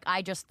mean? Like,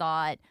 I just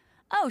thought,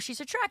 oh, she's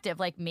attractive.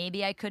 Like,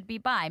 maybe I could be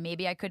bi.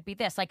 Maybe I could be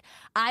this. Like,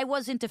 I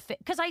wasn't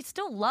because I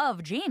still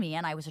love Jamie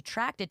and I was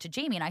attracted to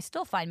Jamie and I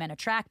still find men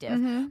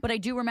attractive. But I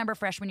do remember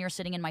freshman year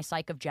sitting in my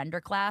psych of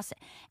gender class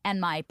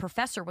and my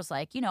professor was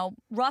like, you know,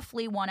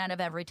 roughly 1 out of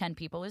every 10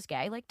 people is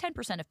gay, like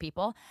 10% of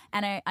people.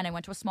 And I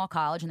went to a small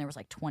college and there was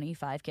like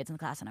 25 kids in the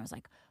class and I was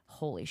like,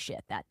 holy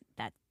shit, that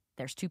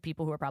there's 2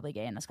 people who are probably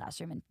gay in this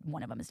classroom and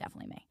one of them is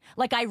definitely me.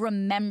 Like, I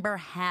remember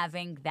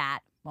having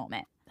that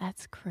moment.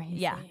 That's crazy.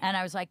 Yeah. And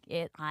I was like,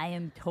 I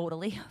am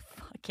totally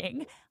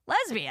fucking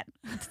lesbian.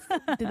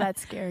 Did that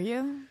scare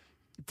you?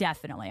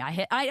 Definitely.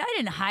 I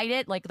didn't hide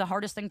it. Like, the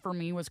hardest thing for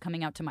me was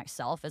coming out to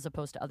myself as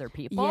opposed to other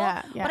people.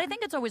 Yeah. But I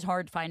think it's always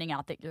hard finding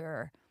out that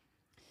you're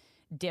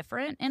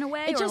different in a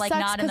way It or just like sucks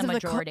not in the because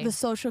of majority. the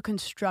social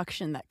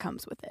construction that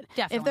comes with it.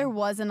 Definitely. If there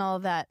wasn't all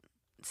that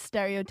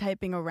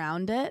stereotyping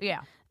around it,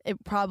 Yeah.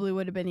 it probably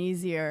would have been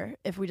easier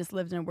if we just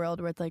lived in a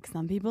world where it's like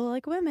some people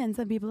like women,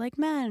 some people like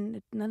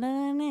men. Nah,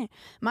 nah, nah, nah.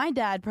 My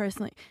dad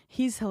personally,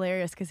 he's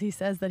hilarious because he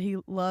says that he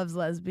loves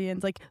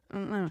lesbians. Like,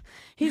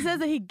 he says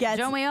that he gets.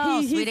 Don't we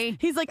all, sweetie?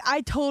 He's like,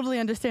 I totally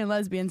understand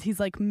lesbians. He's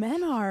like,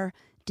 men are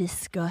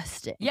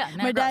disgusting. Yeah, men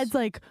my are gross. dad's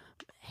like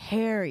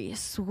hairy,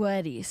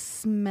 sweaty,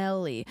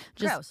 smelly,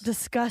 just Gross.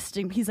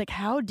 disgusting. He's like,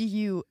 how do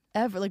you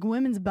ever, like,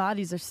 women's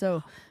bodies are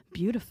so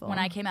beautiful. When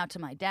I came out to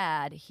my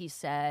dad, he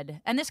said,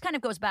 and this kind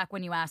of goes back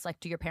when you asked, like,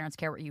 do your parents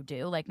care what you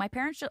do? Like, my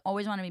parents just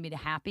always wanted me to be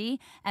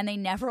happy, and they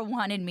never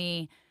wanted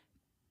me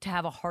to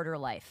have a harder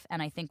life. And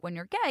I think when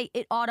you're gay,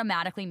 it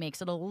automatically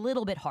makes it a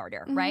little bit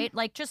harder, right?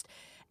 Like, just,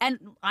 and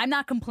I'm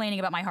not complaining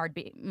about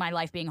my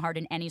life being hard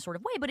in any sort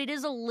of way, but it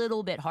is a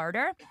little bit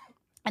harder.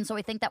 And so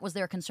I think that was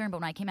their concern. But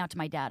when I came out to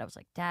my dad, I was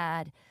like,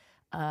 Dad,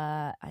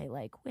 I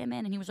like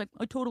women. And he was like,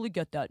 I totally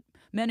get that.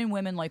 Men and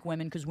women like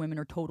women because women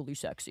are totally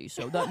sexy.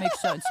 So that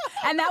makes sense.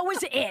 And that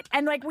was it.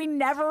 And like, we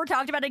never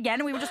talked about it again.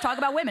 And we would just talk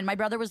about women. My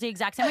brother was the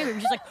exact same way. We were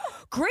just like,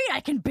 great, I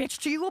can bitch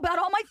to you about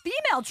all my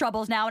female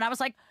troubles now. And I was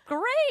like,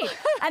 great.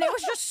 And it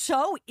was just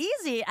so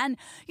easy. And,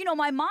 you know,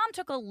 my mom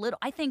took a little,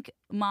 I think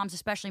moms,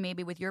 especially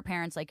maybe with your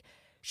parents, like,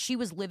 she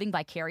was living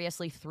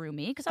vicariously through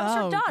me because I was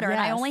her daughter and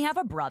I only have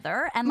a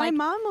brother. And my like,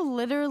 mom will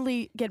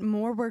literally get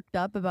more worked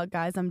up about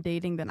guys I'm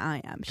dating than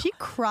I am. She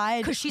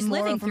cried because she's more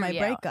living over through my you.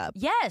 Breakup.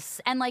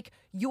 Yes, and like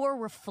your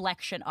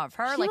reflection of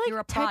her, She, like you're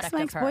a product texts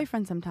my of her.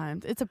 ex-boyfriend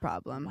sometimes. It's a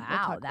problem. We'll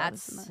Wow, talk about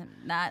this that's in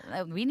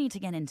not. We need to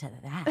get into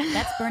that.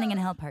 That's Burning in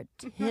Hell Part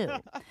 2.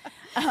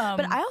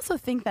 But I also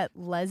think that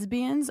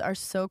lesbians are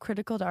so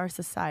critical to our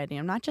society.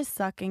 I'm not just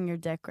sucking your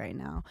dick right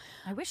now.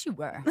 I wish you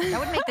were. That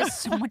would make this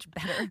so much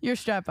better. You're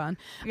strap on.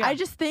 Yeah. I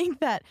just think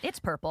that It's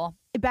purple.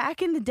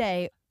 back in the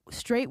day,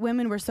 straight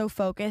women were so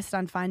focused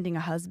on finding a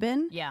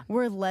husband. Yeah.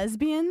 Where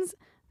lesbians,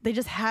 they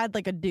just had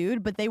like a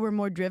dude, but they were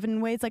more driven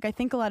in ways. Like, I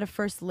think a lot of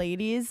first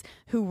ladies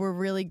who were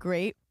really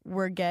great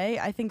were gay.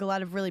 I think a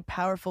lot of really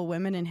powerful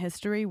women in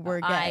history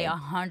were gay. I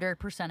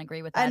 100%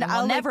 agree with that. And we'll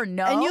I'll, never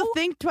know. And you'll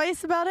think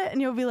twice about it,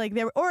 and you'll be like,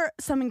 or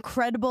some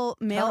incredible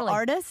male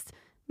artist.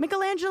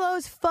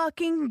 Michelangelo's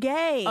fucking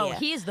gay. Oh,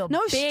 he's the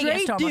no biggest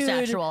straight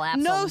homosexual, dude,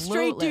 absolutely. No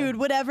straight dude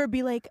would ever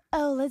be like,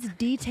 oh, let's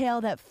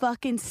detail that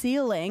fucking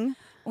ceiling.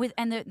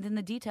 Then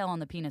the detail on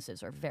the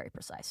penises are very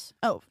precise.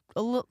 Oh,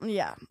 a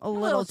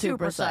little too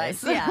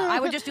precise. Yeah,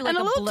 I would just do like And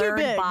a little too blurred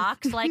big.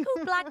 box, like,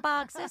 ooh, black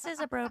box, this is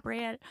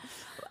appropriate.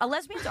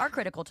 Lesbians are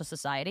critical to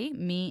society,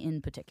 me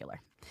in particular.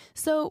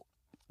 So,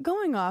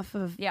 going off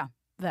of Yeah.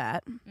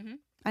 that,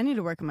 I need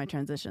to work on my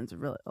transitions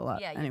really a lot.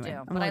 Yeah, you anyway, do.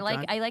 I'm But I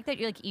drunk. like that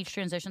like each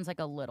transition's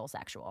like a little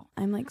sexual.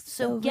 I'm like,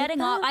 So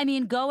getting off,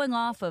 going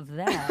off of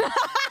that,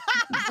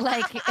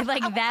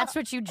 like that's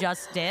what you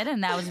just did,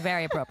 and that was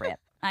very appropriate.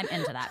 I'm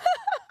into that.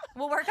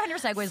 We'll work on your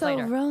segues so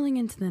later. rolling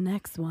into the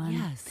next one.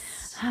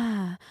 Yes.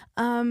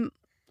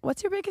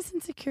 What's your biggest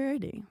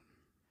insecurity?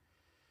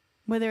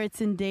 Whether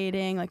it's in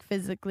dating, like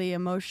physically,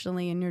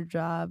 emotionally, in your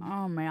job.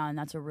 Oh man,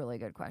 that's a really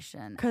good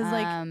question. 'Cause,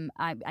 like,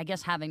 I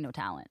guess having no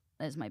talent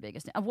is my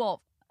biggest.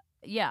 Well,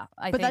 yeah,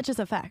 but that's just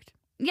a fact.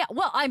 Yeah,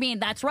 well, I mean,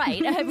 that's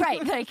right.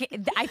 Right. Like,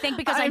 I think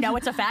because I know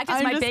it's a fact,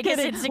 it's my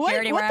biggest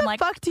insecurity where I'm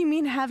like, what the fuck do you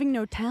mean having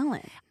no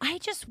talent? I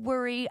just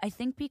worry. I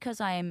think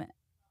because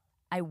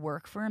I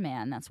work for a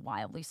man that's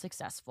wildly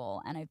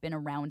successful, and I've been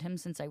around him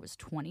since I was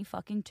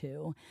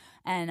 22.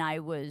 And I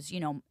was,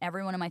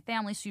 everyone in my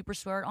family super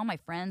smart. All my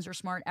friends are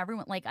smart.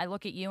 Everyone, like, I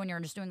look at you and you're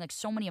just doing like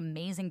so many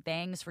amazing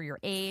things for your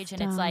age,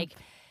 and it's like,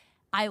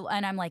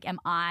 I'm like, am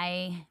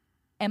I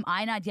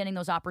not getting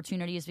those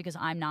opportunities because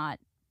I'm not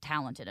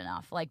talented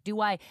enough? Like,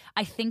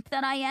 I think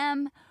that I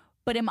am,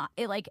 but am I,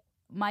 like,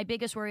 my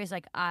biggest worry is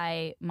like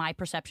my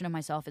perception of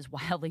myself is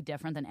wildly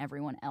different than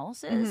everyone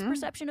else's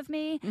perception of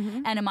me.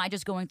 And am I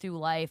just going through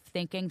life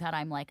thinking that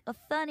I'm like a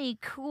funny,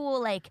 cool,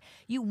 like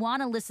you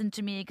want to listen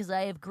to me because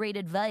I have great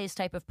advice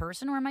type of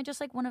person, or am I just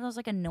like one of those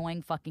like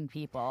annoying fucking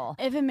people?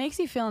 If it makes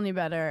you feel any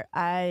better,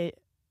 I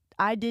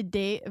did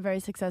date a very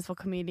successful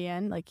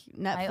comedian, like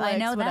Netflix, I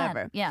know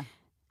whatever. That. Yeah.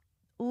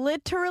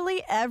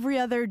 Literally every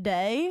other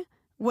day,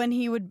 when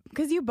he would,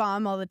 because you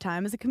bomb all the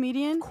time as a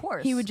comedian, of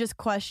course, he would just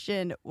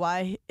question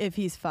if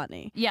he's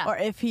funny, or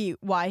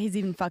why he's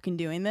even fucking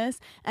doing this,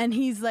 and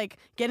he's like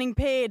getting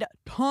paid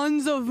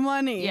tons of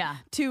money,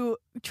 to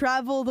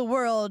travel the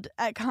world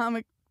at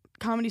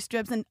comedy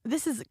strips, and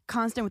this is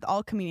constant with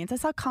all comedians. I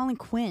saw Colin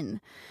Quinn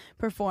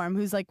perform,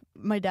 who's like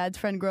my dad's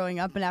friend growing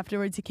up, and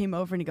afterwards he came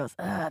over and he goes,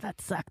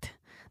 that sucked.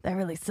 That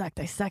really sucked.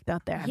 I sucked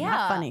out there. I'm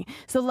not funny.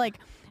 So like,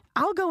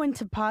 I'll go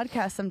into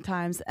podcasts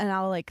sometimes and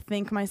I'll like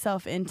think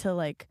myself into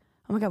like,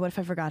 oh my God, what if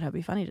I forgot how to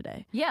be funny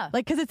today? Yeah.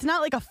 Like, because it's not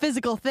like a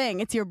physical thing.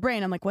 It's your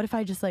brain. I'm like, what if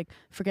I just like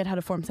forget how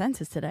to form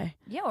sentences today?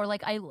 Yeah, or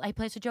like I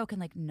place a joke and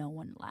like no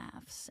one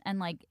laughs. And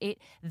like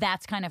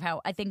that's kind of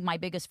how I think my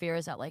biggest fear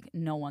is that like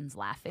no one's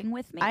laughing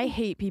with me. I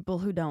hate people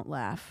who don't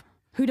laugh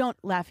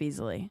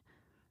easily.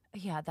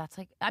 Yeah, that's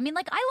like, I mean,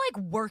 like, I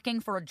like working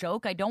for a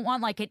joke. I don't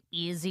want like I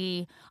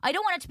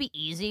don't want it to be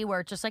easy where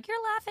it's just like,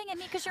 you're laughing at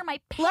me because you're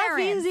my parents.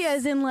 Laugh easy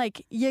as in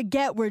like, you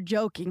get we're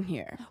joking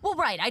here. Well,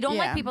 right. I don't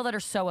like people that are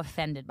so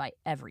offended by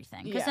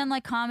everything. Because then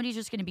like comedy's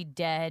just going to be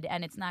dead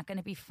and it's not going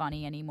to be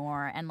funny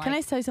anymore. And like, can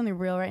I tell you something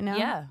real right now?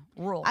 Yeah,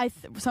 real.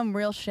 Some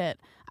real shit.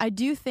 I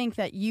do think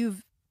that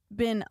you've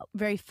been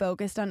very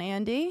focused on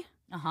Andy.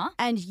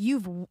 And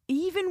you've,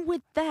 even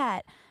with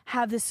that,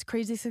 have this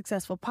crazy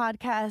successful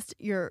podcast.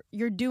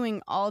 You're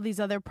doing all these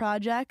other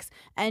projects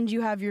and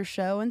you have your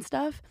show and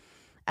stuff.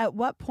 At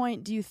what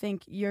point do you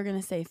think you're going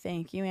to say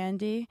thank you,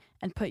 Andy,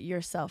 and put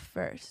yourself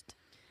first?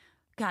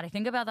 God, I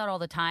think about that all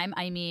the time.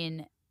 I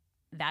mean,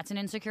 that's an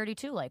insecurity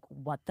too. Like,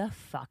 what the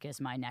fuck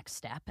is my next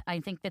step? I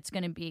think that's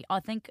going to be,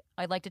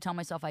 I'd like to tell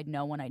myself I'd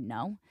know when I'd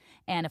know.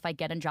 And if I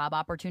get a job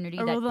opportunity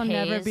that will pays,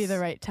 never be the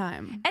right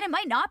time. And it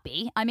might not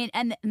be. I mean,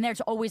 and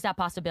there's always that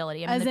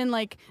possibility. I mean, as in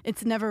like,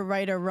 it's never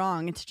right or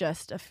wrong. It's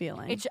just a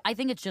feeling. I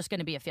think it's just going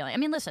to be a feeling. I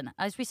mean, listen,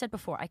 as we said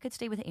before, I could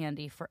stay with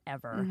Andy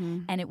forever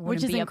and it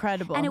wouldn't Which is be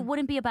incredible. And it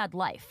wouldn't be a bad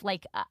life.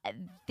 Like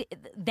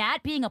that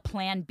being a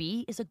plan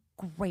B is a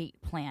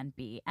great plan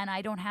B. And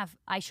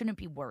I shouldn't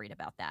be worried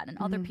about that. And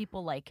other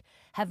people like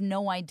have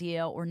no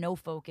idea or no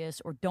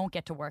focus or don't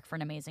get to work for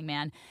an amazing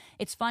man.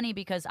 It's funny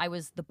because I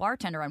was the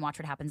bartender on Watch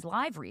What Happens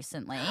Live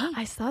recently.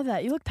 I saw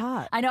that. You looked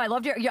hot. I know. I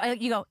loved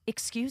you go,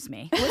 excuse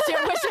me. What's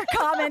your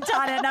comment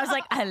on it? And I was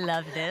like, I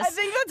love this. I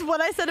think that's what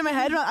I said in my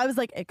head. I was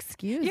like,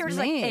 excuse me. You were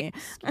like,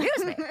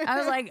 excuse me. I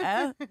was like,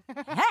 oh,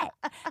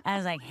 hey. I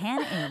was like,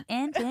 Hannah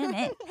ain't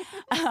intimate.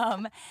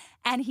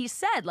 And he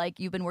said, like,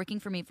 you've been working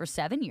for me for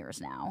 7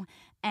 years now.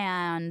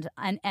 And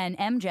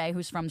MJ,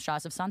 who's from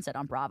Shaws of Sunset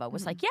on Bravo,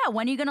 was like, yeah,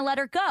 when are you going to let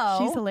her go?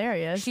 She's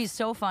hilarious. She's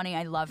so funny.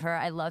 I love her.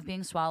 I love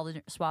being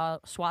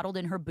swaddled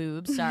in her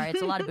boobs. Sorry,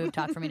 it's a lot of boob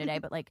talk for me today,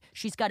 but like,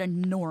 she's got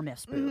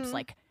enormous boobs.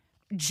 Like,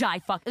 it's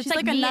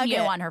like me and you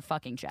on her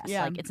fucking chest.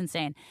 Yeah. Like, it's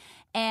insane.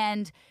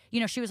 And,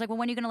 she was like, well,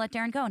 when are you going to let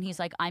Daryn go? And he's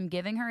like, I'm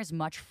giving her as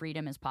much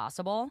freedom as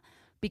possible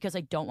because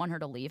I don't want her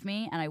to leave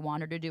me and I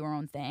want her to do her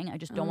own thing. I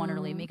just don't want her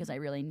to leave me because I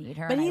really need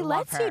her. But and he I love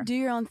lets her. you do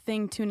your own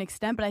thing to an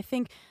extent, but I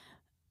think...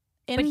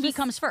 But he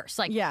comes first.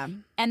 Like, yeah.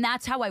 And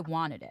that's how I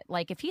wanted it.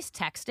 Like, if he's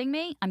texting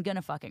me, I'm going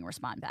to fucking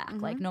respond back.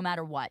 Like, no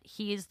matter what.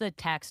 He is the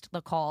text,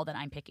 the call that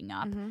I'm picking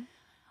up.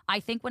 I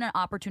think when an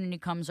opportunity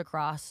comes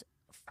across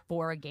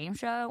for a game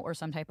show or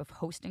some type of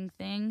hosting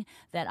thing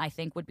that I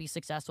think would be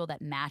successful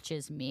that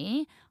matches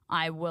me,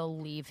 I will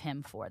leave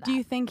him for that. Do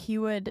you think he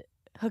would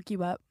hook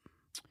you up?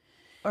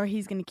 Or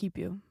he's going to keep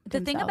you? The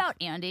thing about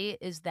Andy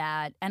is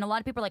that, and a lot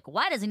of people are like,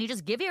 why doesn't he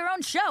just give you your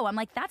own show? I'm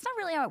like, that's not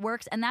really how it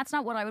works, and that's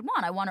not what I would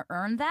want. I want to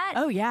earn that.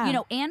 Oh,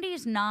 yeah.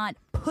 Andy's not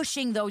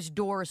pushing those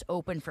doors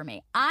open for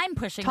me. I'm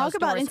pushing those doors open.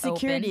 Talk about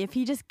insecurity. If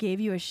he just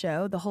gave you a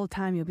show, the whole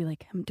time you'll be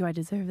like, do I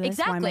deserve this?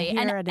 Exactly. Why am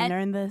I here? I didn't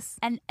earn this.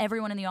 And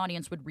everyone in the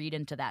audience would read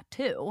into that,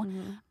 too.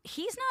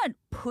 He's not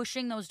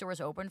pushing those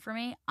doors open for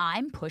me.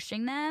 I'm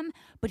pushing them,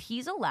 but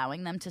he's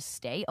allowing them to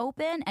stay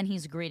open, and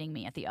he's greeting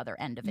me at the other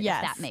end of it, if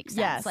that makes sense.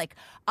 Yes. Like,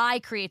 I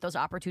create those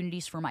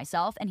opportunities for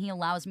myself, and he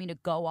allows me to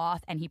go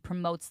off, and he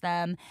promotes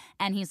them,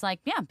 and he's like,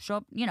 yeah, show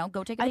up,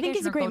 go take a vacation. I think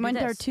he's a great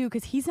mentor too,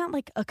 because he's not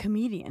like a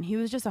comedian. He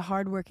was just a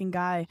hardworking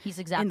guy. He's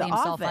exactly in the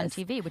himself office.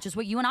 on TV, which is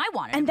what you and I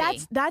wanted and to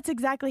be. That's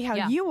exactly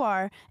how you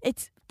are.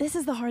 This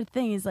is the hard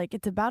thing, is like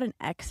it's about an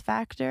X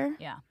factor.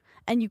 Yeah.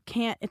 And you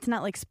can't, it's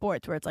not like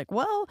sports where it's like,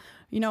 well,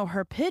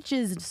 her pitch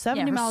is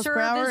 70 miles per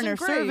hour and her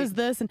serve is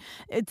this. And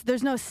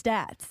there's no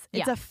stats.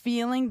 It's a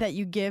feeling that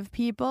you give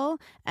people,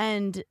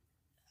 and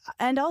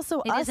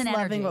also us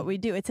loving what we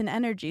do. It's an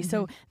energy. Mm-hmm.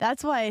 So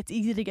that's why it's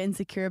easy to get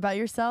insecure about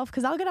yourself,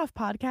 because I'll get off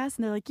podcasts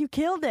and they're like, you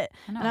killed it.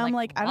 And I'm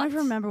like, I don't even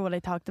remember what I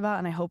talked about,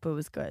 and I hope it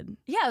was good.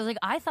 Yeah, I was like,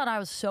 I thought I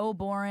was so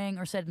boring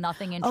or said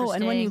nothing interesting. Oh,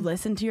 and when you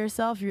listen to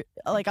yourself, you're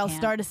like, I'll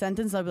start a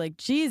sentence, I'll be like,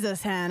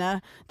 Jesus,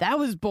 Hannah, that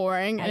was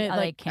boring. And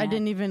I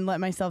didn't even let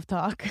myself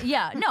talk.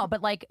 Yeah, no,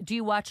 but like, do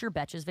you watch your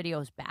Betches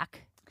videos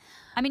back?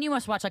 I mean, you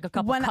must watch like a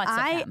couple cuts of them.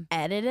 When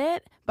I edit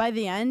it, by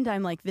the end,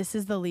 I'm like, this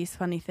is the least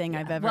funny thing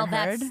I've ever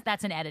heard. Well,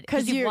 that's an edit.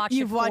 Because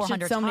you've watched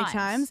it so many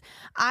times.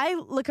 I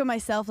look at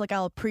myself like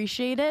I'll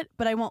appreciate it,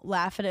 but I won't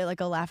laugh at it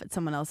like I'll laugh at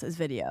someone else's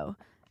video.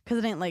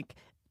 Because it ain't like...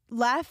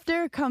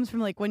 Laughter comes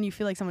from like when you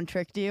feel like someone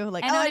tricked you.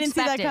 Like, I didn't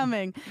see that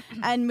coming.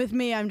 And with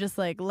me, I'm just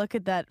like, look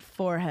at that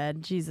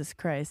forehead. Jesus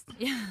Christ.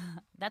 Yeah,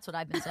 that's what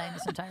I've been saying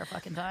this entire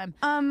fucking time.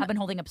 I've been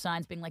holding up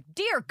signs being like,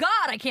 dear God,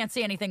 I can't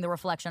see anything. The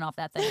reflection off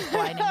that thing is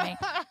blinding me.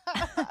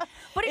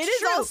 But it's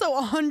true. Also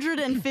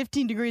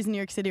 115 degrees in New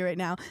York City right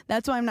now.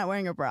 That's why I'm not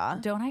wearing a bra.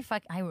 Don't I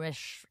I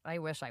wish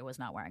I was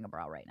not wearing a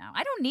bra right now.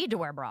 I don't need to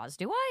wear bras,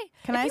 do I?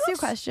 Can I ask you a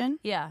question?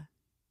 Yeah.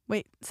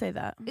 Wait, say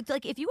that. It's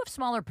like, if you have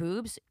smaller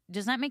boobs,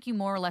 does that make you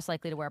more or less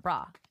likely to wear a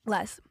bra?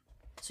 Less.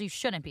 So you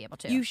shouldn't be able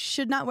to. You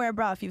should not wear a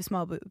bra if you have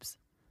small boobs.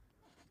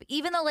 But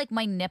even though like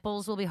my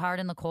nipples will be hard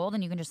in the cold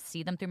and you can just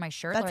see them through my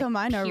shirt. That's how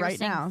mine are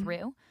right now. Through.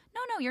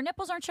 No, your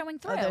nipples aren't showing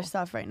through. Oh, they're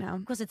soft right now.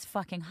 Because it's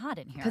fucking hot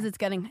in here. Because it's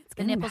getting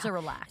the nipples are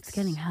relaxed. It's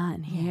getting hot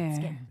in here.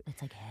 Yeah,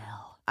 it's like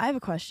hell. I have a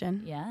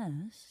question.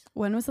 Yes.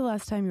 When was the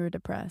last time you were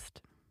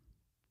depressed?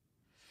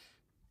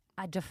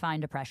 I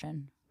define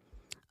depression.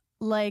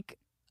 Like,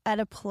 at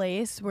a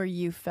place where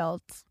you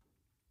felt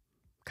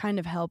kind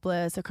of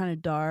helpless or kind of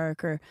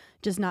dark or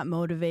just not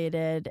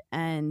motivated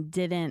and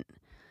didn't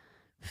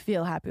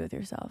feel happy with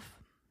yourself?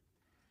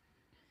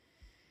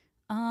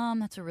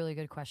 That's a really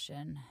good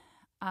question.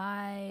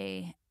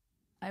 I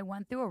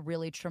went through a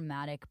really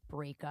traumatic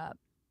breakup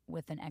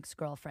with an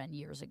ex-girlfriend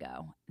years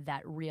ago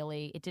that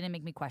really, it didn't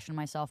make me question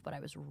myself, but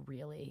I was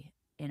really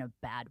in a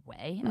bad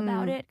way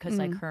about it, because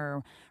like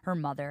her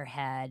mother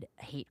had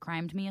hate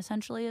crimed me,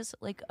 essentially, is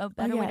like a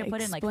better way to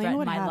put it, like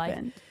threatened my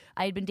life.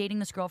 I had been dating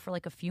this girl for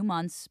like a few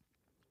months.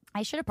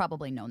 I should have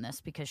probably known this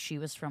because she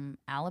was from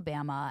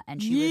Alabama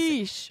and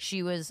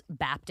she was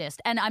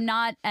Baptist, and I'm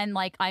not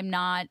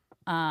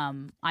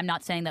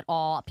saying that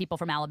all people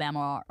from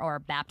Alabama or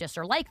Baptists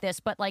are like this,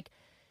 but like,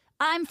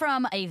 I'm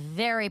from a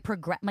very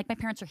like my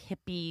parents are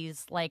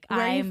hippies. Like,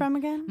 where are you from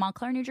again?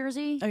 Montclair, New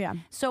Jersey. Oh yeah.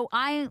 So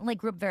I like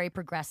grew up very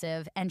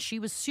progressive, and she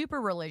was super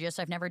religious.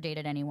 I've never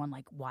dated anyone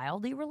like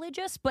wildly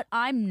religious, but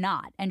I'm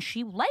not. And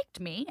she liked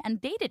me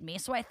and dated me,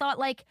 so I thought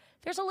like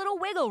there's a little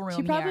wiggle room.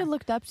 She probably here.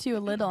 looked up to you a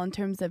little in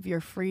terms of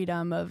your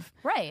freedom of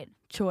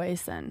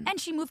choice and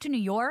she moved to New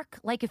York.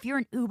 Like, if you're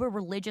an uber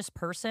religious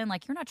person,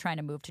 like you're not trying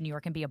to move to New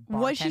York and be a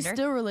bartender. Was she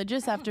still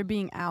religious after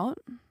being out?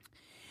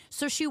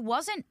 So she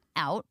wasn't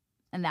out.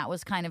 And that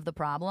was kind of the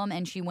problem.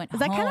 And she went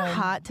home. Is that kind of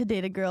hot to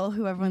date a girl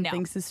who everyone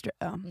thinks is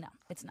No,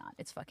 it's not.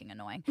 It's fucking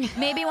annoying.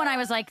 Maybe when I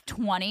was like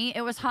 20,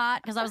 it was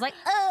hot because I was like,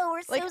 oh,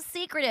 we're so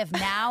secretive.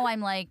 Now I'm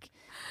like,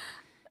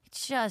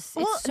 it's so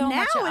now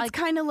much. Now it's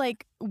kind of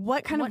like,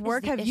 what kind of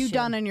work have you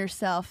done on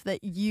yourself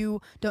that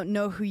you don't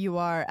know who you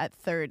are at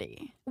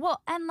 30?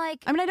 Well, and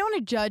like, I mean, I don't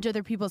want to judge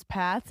other people's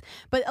paths,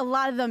 but a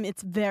lot of them,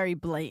 it's very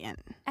blatant.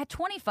 At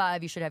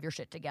 25, you should have your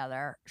shit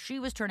together. She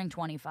was turning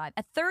 25.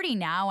 At 30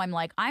 now, I'm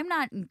like, I'm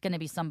not going to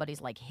be somebody's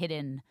like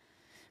hidden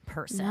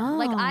person. No.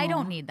 Like, I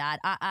don't need that.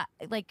 I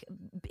like,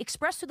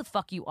 express who the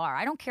fuck you are.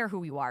 I don't care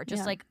who you are.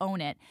 Just like own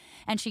it.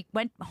 And she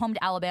went home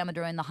to Alabama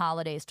during the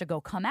holidays to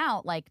go come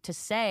out, like to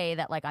say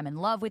that like I'm in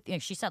love with you.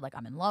 She said like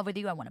I'm in love with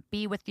you. I want to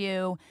be with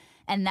you.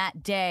 And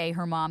that day,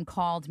 her mom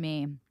called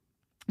me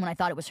when I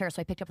thought it was her.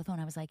 So I picked up the phone.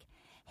 I was like,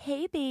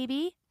 hey,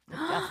 baby.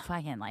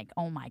 Fucking like,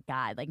 oh my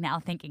God. Like, now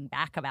thinking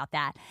back about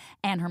that.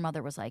 And her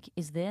mother was like,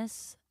 is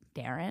this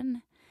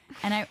Daryn?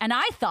 And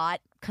I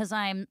thought, because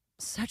I'm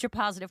such a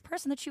positive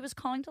person, that she was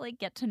calling to like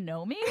get to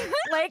know me.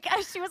 Like,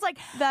 she was like,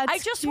 I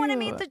just want to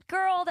meet the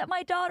girl that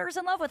my daughter's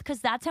in love with,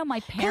 because that's how my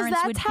parents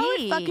would be. That's how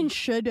it fucking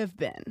should have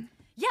been.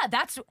 Yeah,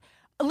 that's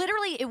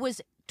literally, it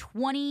was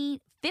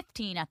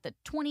 2014 at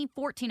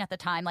the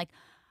time. Like,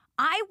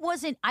 I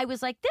was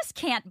like, this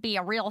can't be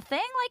a real thing.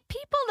 Like,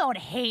 people don't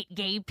hate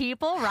gay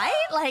people, right?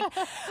 Like, what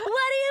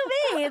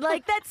do you mean?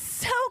 Like, that's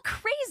so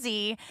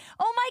crazy.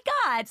 Oh my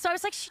God. So I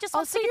was like, she just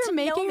wants to get to know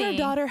me. Also, you're making her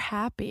daughter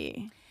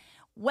happy.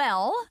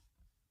 Well,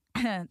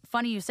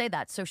 funny you say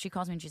that. So she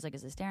calls me and she's like,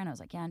 is this Daryn? I was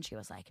like, yeah. And she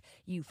was like,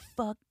 you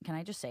fuck. Can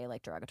I just say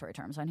like derogatory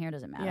terms on here?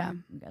 Does it matter? Yeah.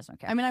 You guys don't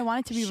care. I mean, I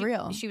want it to be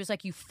real. She was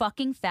like, you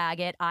fucking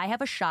faggot. I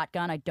have a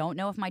shotgun. I don't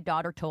know if my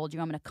daughter told you.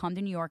 I'm going to come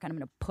to New York and I'm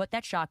going to put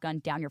that shotgun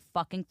down your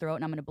fucking throat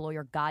and I'm going to blow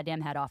your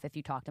goddamn head off if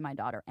you talk to my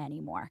daughter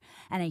anymore.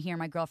 And I hear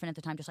my girlfriend at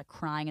the time just like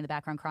crying in the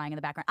background.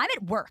 I'm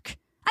at work.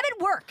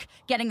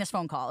 Getting this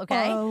phone call,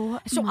 okay?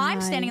 So I'm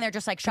standing there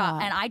just like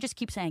shocked, and I just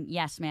keep saying,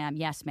 yes, ma'am,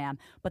 yes, ma'am.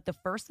 But the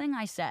first thing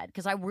I said,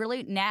 because I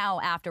really, now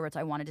afterwards,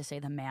 I wanted to say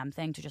the ma'am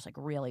thing to just like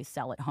really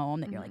sell it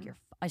home that you're like,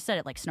 I said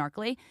it like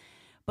snarkily.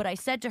 But I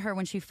said to her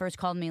when she first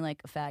called me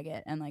like a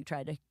faggot and like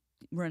tried to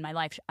ruin my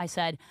life, I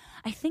said,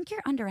 I think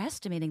you're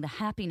underestimating the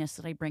happiness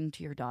that I bring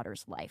to your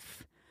daughter's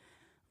life.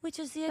 Which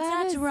is the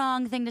exact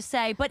wrong thing to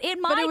say. But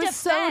in my defense,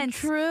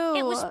 so true.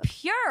 It was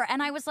pure.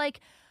 And I was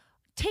like,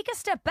 take a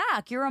step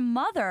back. You're a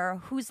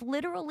mother who's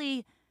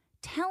literally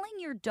telling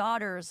your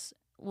daughter's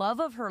love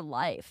of her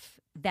life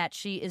that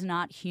she is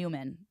not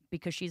human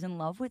because she's in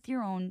love with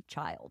your own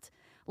child.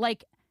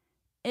 Like,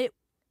 it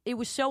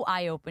was so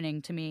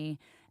eye-opening to me.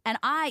 And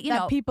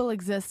that people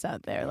exist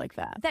out there like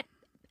that. That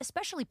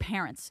especially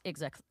parents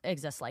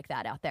exist like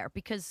that out there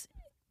because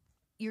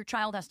your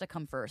child has to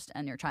come first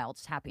and your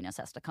child's happiness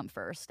has to come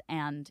first.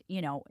 And,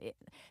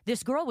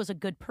 this girl was a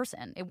good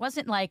person. It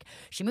wasn't like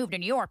she moved to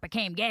New York,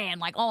 became gay,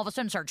 and like all of a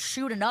sudden started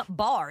shooting up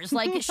bars.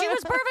 Like she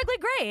was perfectly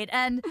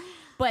great.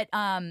 But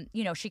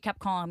she kept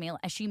calling me.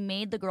 She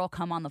made the girl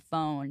come on the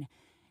phone.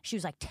 She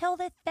was like, tell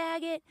that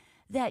faggot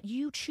that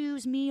you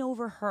choose me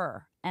over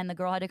her. And the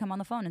girl had to come on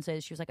the phone and say,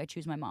 she was like, I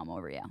choose my mom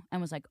over you.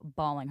 And was like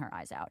bawling her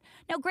eyes out.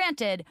 Now,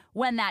 granted,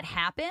 when that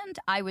happened,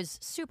 I was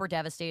super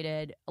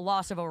devastated,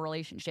 loss of a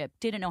relationship,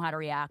 didn't know how to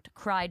react,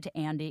 cried to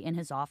Andy in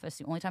his office.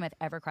 The only time I've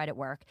ever cried at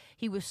work.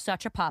 He was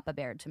such a papa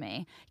bear to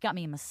me. He got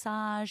me a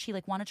massage. He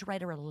like wanted to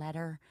write her a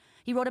letter.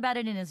 He wrote about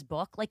it in his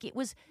book. Like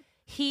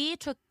he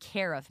took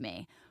care of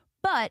me.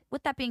 But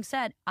with that being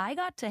said, I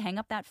got to hang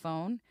up that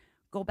phone,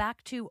 go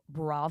back to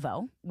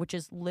Bravo, which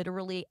is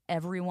literally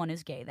everyone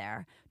is gay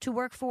there, to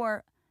work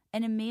for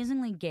an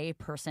amazingly gay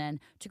person,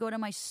 to go to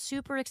my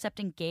super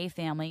accepting gay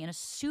family in a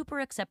super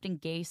accepting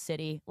gay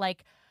city.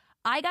 Like,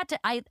 I got to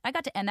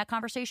end that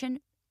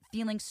conversation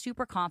feeling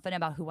super confident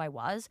about who I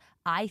was.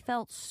 I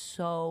felt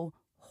so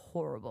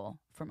horrible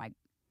for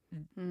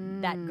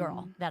that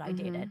girl that I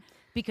dated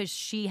because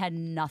she had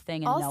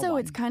nothing and also, no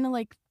one. It's kind of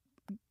like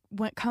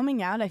when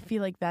coming out, I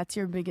feel like that's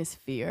your biggest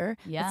fear.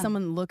 Yeah. That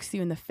someone looks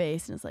you in the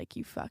face and is like,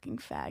 you fucking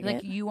faggot.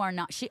 Like, you are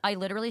not. I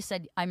literally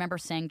said, I remember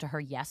saying to her,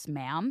 yes,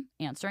 ma'am,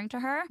 answering to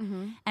her.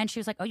 And she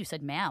was like, oh, you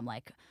said ma'am.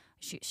 Like,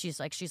 she's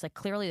like,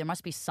 clearly there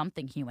must be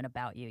something human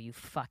about you, you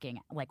fucking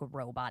like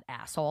robot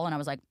asshole. And I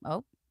was like,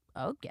 oh,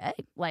 okay.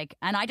 Like,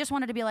 and I just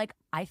wanted to be like,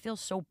 I feel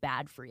so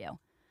bad for you.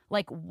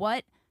 Like,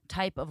 what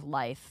type of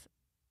life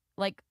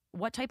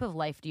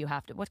do you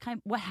have to?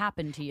 What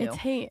happened to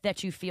you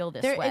that you feel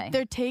this way?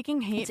 They're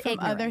taking hate from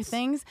other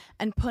things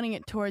and putting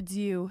it towards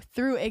you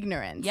through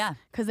ignorance. Yeah,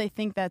 because they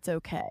think that's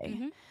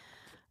okay.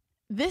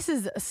 This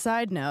is a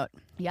side note.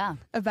 Yeah,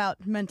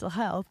 about mental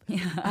health.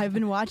 Yeah. I've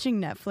been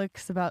watching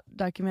Netflix about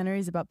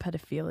documentaries about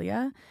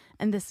pedophilia,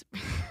 and this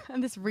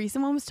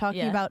recent one was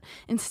talking about,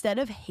 instead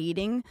of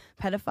hating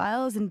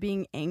pedophiles and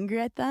being angry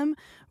at them,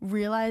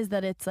 realize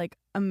that it's like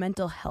a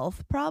mental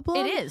health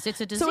problem. It is. It's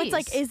a disease. So it's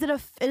like, is it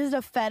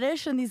a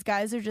fetish and these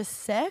guys are just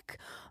sick?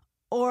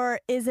 Or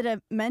is it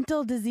a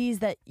mental disease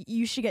that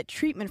you should get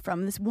treatment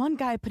from? This one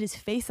guy put his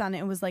face on it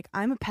and was like,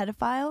 I'm a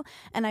pedophile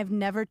and I've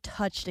never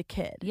touched a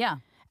kid. Yeah.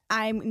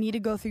 I need to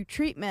go through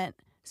treatment.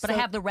 But I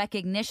have the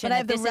recognition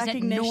that this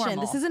isn't normal.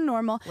 This isn't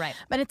normal. Right.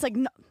 But it's like,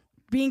 no,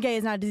 being gay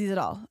is not a disease at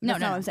all. That's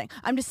not what I'm saying.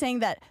 I'm just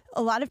saying that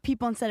a lot of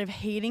people, instead of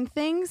hating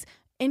things,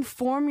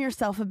 inform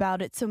yourself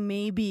about it so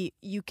maybe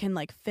you can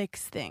like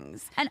fix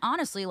things. And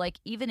honestly, like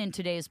even in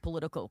today's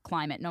political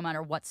climate, no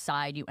matter what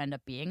side you end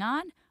up being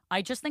on,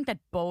 I just think that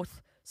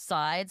both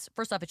sides,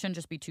 first off, it shouldn't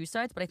just be two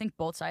sides, but I think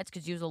both sides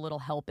could use a little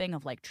helping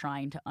of like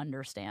trying to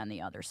understand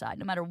the other side,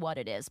 no matter what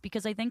it is.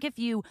 Because I think if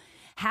you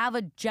have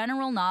a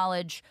general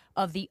knowledge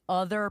of the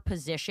other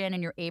position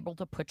and you're able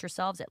to put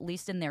yourselves at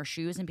least in their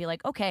shoes and be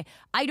like, okay,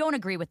 I don't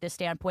agree with this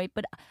standpoint,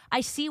 but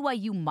I see why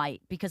you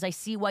might, because I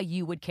see why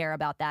you would care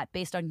about that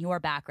based on your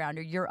background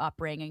or your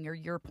upbringing or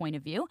your point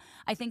of view.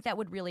 I think that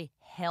would really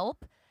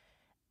help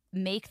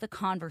make the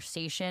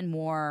conversation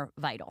more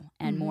vital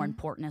and more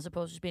important, as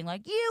opposed to just being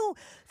like, you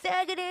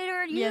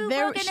faggotator,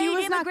 she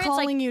was not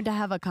calling like, you to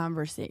have a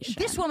conversation.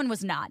 This woman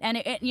was not. And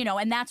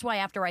and that's why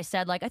after I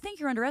said, like, I think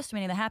you're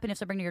underestimating the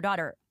happiness I bring to your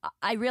daughter,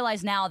 I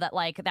realize now that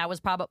like that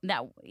was probably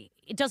that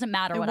it doesn't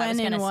matter what I was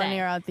going to say. One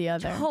ear out the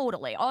other.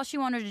 Totally. All she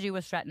wanted to do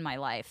was threaten my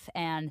life,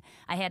 and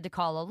I had to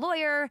call a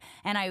lawyer,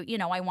 and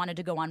I wanted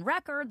to go on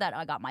record that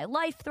I got my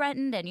life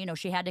threatened, and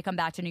she had to come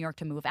back to New York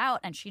to move out,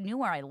 and she knew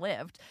where I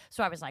lived,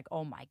 so I was like,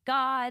 oh my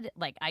God,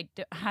 like I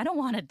don't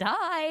want to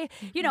die.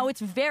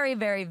 It's very,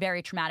 very,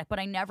 very traumatic, but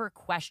I never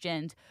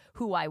questioned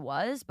who I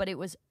was, but it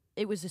was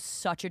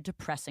such a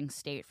depressing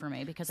state for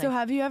me because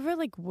have you ever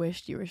like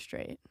wished you were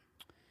straight?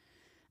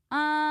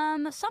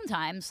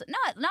 Sometimes.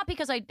 Not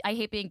because I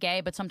hate being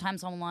gay, but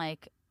sometimes I'm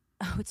like,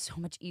 oh, it's so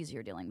much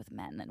easier dealing with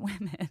men than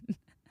women.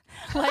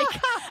 Like,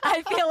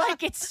 I feel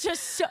like it's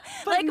just so,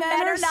 but like,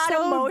 men are not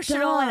so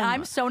emotional dumb. and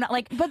I'm so not,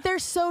 like. But they're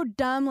so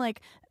dumb,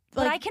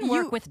 But I can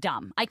work with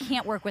dumb. I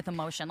can't work with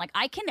emotion. Like,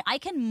 I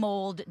can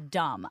mold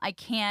dumb. I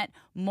can't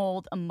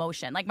mold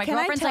emotion. Like, my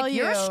girlfriend's like,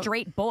 you're a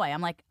straight boy.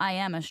 I'm like, I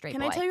am a straight boy.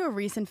 Can I tell you a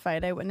recent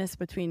fight I witnessed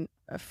between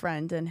a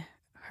friend and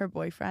her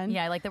boyfriend?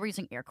 Yeah, I like that we're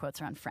using air quotes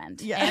around friend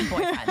and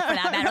boyfriend for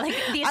that matter. Like,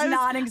 these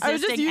non-existing I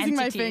was just using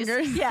entities. my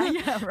fingers.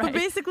 Yeah, right. But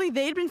basically,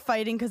 they'd been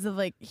fighting because of,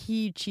 like,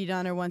 he cheated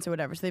on her once or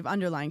whatever. So they have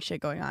underlying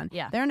shit going on.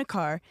 Yeah. They're in a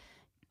car.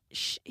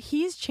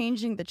 He's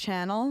changing the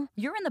channel.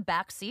 You're in the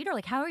back seat, or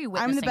like, how are you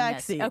witnessing I'm in the back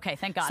this? seat. Okay,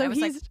 thank God. So I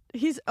was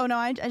he's. Oh no,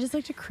 I just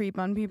like to creep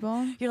on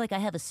people. You're like, I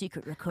have a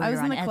secret recorder I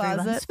was in the on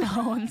everyone's closet.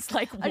 phones.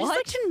 Like, what? I just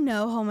like to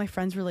know how my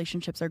friends'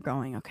 relationships are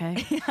going.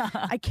 Okay,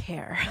 I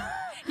care.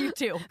 You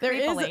too.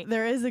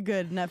 There is a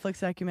good Netflix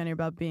documentary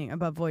about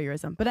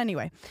voyeurism. But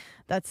anyway,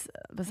 that's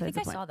besides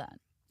the point. I saw that.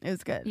 It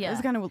was good. Yeah. It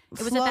was kind of It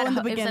was slow at that in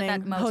the it was at beginning.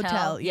 that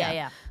motel.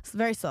 Yeah. It's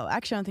very slow.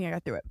 Actually, I don't think I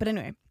got through it. But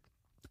anyway.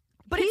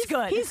 But it's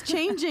good. He's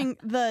changing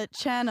the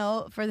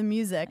channel for the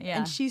music,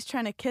 and she's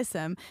trying to kiss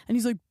him, and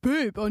he's like,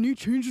 "Babe, I need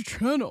to change the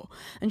channel."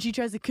 And she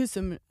tries to kiss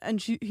him,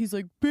 and he's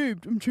like,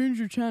 "Babe, I'm changing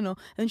your channel,"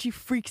 and then she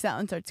freaks out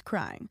and starts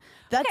crying.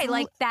 But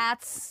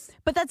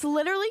that's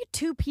literally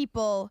two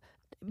people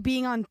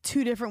being on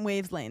two different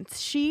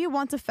wavelengths. She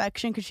wants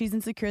affection because she's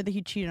insecure that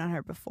he cheated on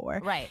her before.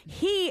 Right.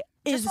 He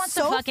is wants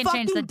so to fucking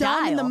change the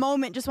dumb in the dial.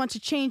 moment, just wants to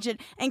change it,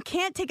 and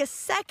can't take a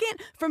second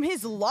from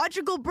his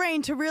logical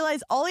brain to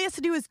realize all he has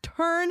to do is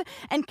turn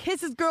and kiss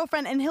his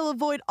girlfriend, and he'll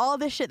avoid all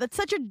this shit. That's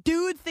such a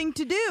dude thing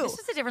to do. This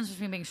is the difference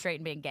between being straight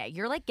and being gay.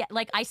 You're like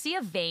I see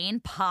a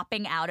vein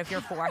popping out of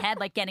your forehead,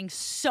 like getting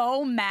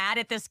so mad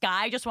at this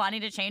guy just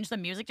wanting to change the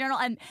music channel.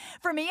 And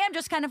for me, I'm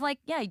just kind of like,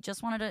 yeah, he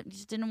just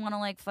didn't want to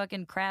like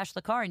fucking crash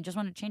the car and just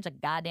wanted to change the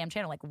goddamn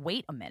channel. Like,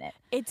 wait a minute.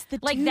 It's the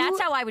like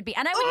that's how I would be,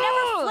 and I would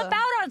never flip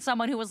out on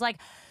someone who was like,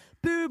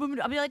 boob.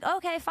 I'll be like,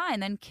 okay, fine,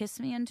 then kiss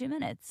me in 2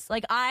 minutes.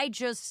 Like, I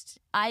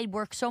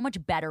work so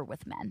much better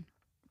with men.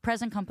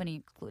 Present company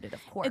included, of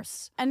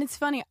course. It's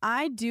funny,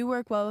 I do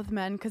work well with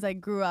men because I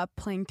grew up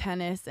playing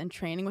tennis and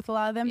training with a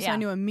lot of them, so I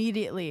knew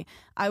immediately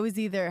I was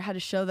either had to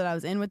show that I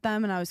was in with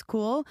them and I was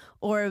cool,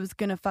 or it was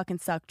gonna fucking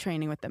suck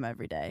training with them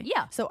every day.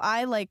 Yeah. So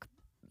I like...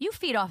 You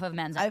feed off of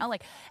men's...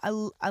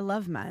 I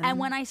love men. And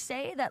when I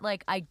say that,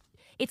 like,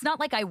 it's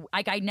not like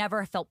I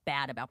never felt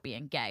bad about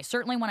being gay.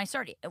 Certainly when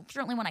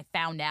I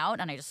found out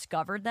and I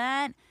discovered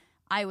that,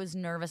 I was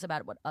nervous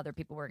about what other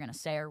people were going to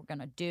say or going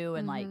to do,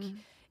 and like,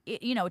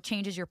 it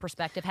changes your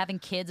perspective. Having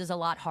kids is a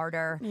lot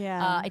harder.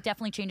 Yeah. It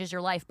definitely changes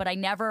your life, but I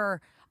never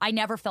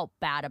felt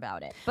bad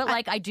about it. But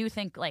like, I do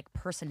think, like,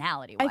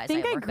 personality-wise, I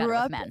think I work better grew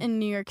with up men. in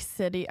New York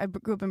City. I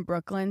grew up in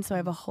Brooklyn, so I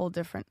have a whole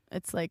different...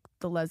 It's like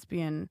the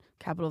lesbian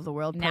capital of the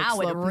world. Now Park it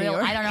Slope, New really...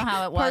 York. I don't know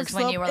how it was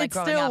when you were, like,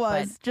 growing up. It still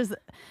was. Just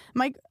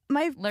my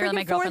literally,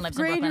 my girlfriend lives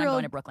in Brooklyn. I'm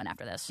going to Brooklyn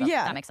after this, so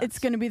that makes sense. It's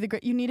going to be the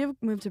great... You need to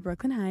move to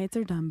Brooklyn Heights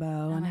or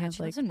Dumbo. and have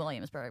she like lives in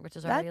Williamsburg, which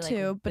is that already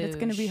too, like, but it's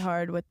going to be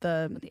hard with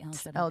the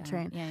L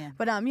train. Yeah.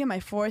 But my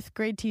 4th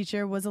grade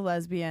teacher was a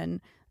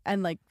lesbian,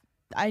 and like,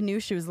 I knew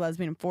she was a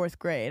lesbian in 4th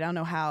grade. I don't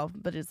know how,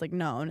 but it's like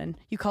known. And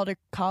you called her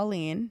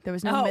Colleen. There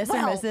was no Miss or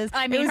Mrs.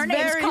 I mean, her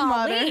name's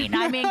Colleen.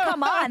 I mean,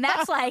 come on.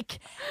 That's like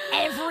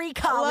every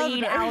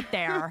Colleen out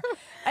there.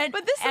 And,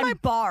 but this is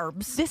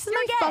Barbs. This is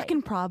my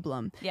fucking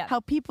problem. Yeah. How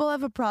people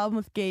have a problem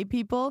with gay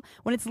people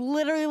when it's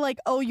literally like,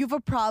 oh, you have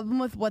a problem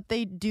with what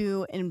they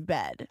do in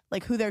bed,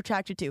 like who they're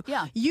attracted to.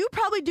 Yeah. You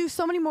probably do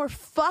so many more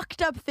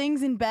fucked up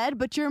things in bed,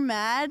 but you're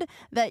mad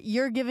that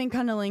you're giving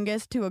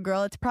cunnilingus to a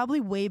girl. It's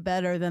probably way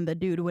better than the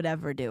dude would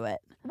ever do it.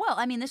 Well,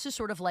 I mean, this is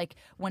sort of like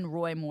when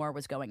Roy Moore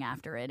was going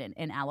after it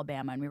in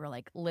Alabama, and we were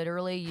like,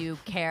 literally, you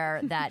care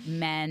that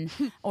men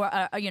or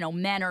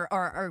men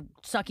are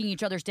sucking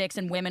each other's dicks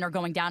and women are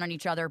going down on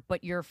each other,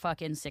 but you're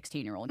fucking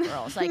 16-year-old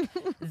girls. Like,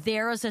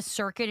 there is a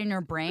circuit in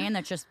your brain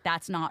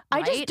that's not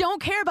right. I just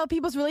don't care about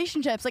people's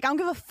relationships. Like, I don't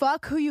give a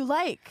fuck who you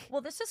like.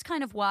 Well, this is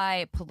kind of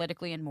why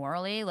politically and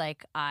morally,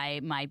 like,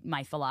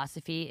 my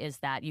philosophy is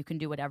that you can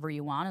do whatever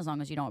you want as long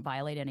as you don't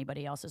violate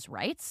anybody else's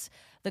rights.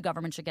 The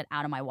government should get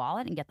out of my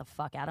wallet and get the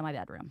fuck out of my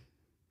bedroom.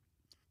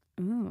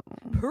 Ooh.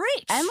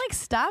 Preach! And like,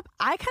 stop.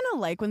 I kind of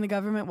like when the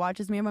government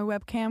watches me on my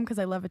webcam because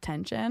I love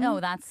attention. Oh,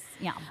 that's,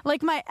 yeah.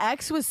 Like, my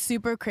ex was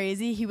super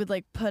crazy. He would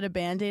like put a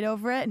Band-Aid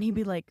over it, and he'd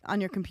be like,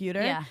 on your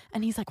computer. Yeah.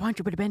 And he's like, why don't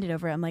you put a Band-Aid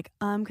over it? I'm like,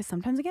 because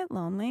sometimes I get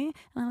lonely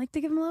and I like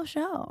to give him a little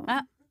show.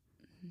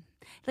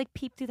 Like,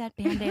 peep through that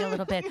Band-Aid a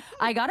little bit.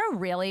 I got a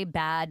really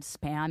bad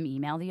spam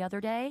email the other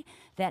day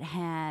that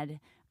had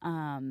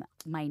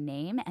my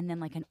name and then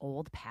like an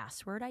old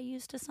password I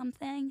used to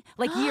something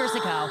like years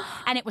ago,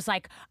 and it was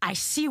like, I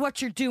see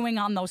what you're doing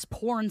on those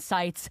porn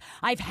sites.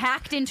 I've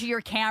hacked into your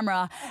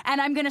camera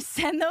and I'm gonna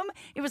send them.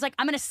 It was like,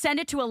 I'm gonna send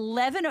it to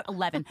 11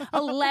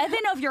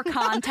 of your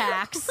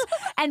contacts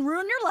and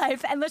ruin your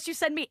life unless you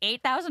send me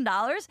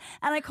 $8,000.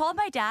 And I called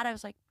my dad. I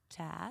was like,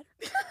 Dad,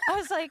 I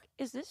was like,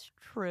 is this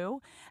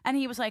true? And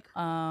he was like,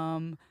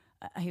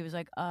 he was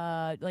like,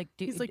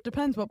 he's like,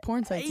 depends what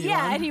porn site you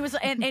yeah, on. and he was,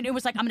 and it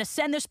was like, I'm gonna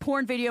send this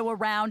porn video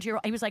around here.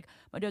 He was like,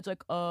 my dad's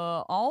like,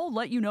 I'll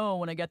let you know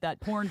when I get that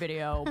porn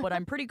video, but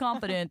I'm pretty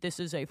confident this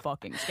is a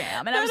fucking scam.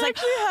 And I was like,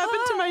 actually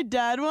happened to my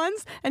dad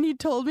once, and he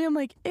told me, I'm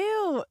like,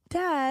 ew,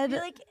 Dad. You're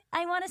like,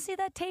 I want to see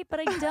that tape, but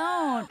I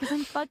don't because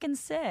I'm fucking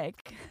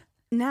sick.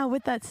 Now,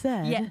 with that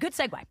said, Yeah, good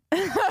segue.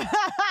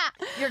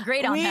 You're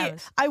great on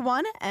those. I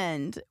want to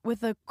end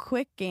with a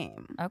quick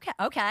game.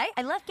 Okay,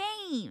 I love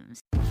games.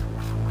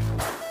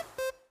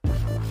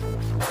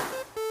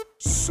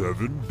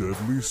 7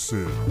 deadly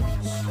sins.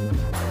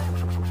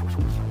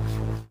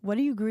 What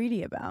are you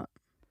greedy about?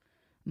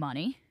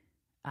 Money.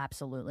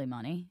 Absolutely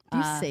money. Do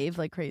you save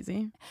like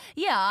crazy?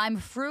 Yeah, I'm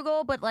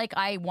frugal, but like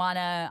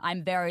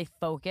I'm very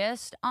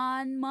focused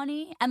on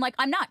money. And like,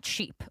 I'm not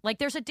cheap. Like,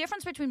 there's a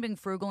difference between being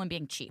frugal and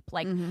being cheap.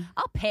 Like,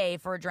 I'll pay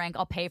for a drink,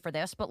 I'll pay for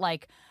this, but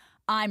like,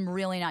 I'm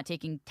really not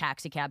taking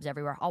taxi cabs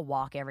everywhere. I'll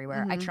walk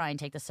everywhere. I try and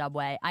take the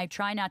subway. I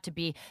try not to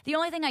be, the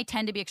only thing I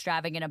tend to be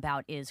extravagant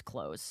about is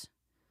clothes.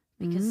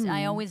 Because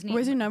I always need.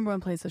 Where's your number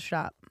one place to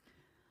shop?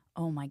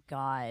 Oh my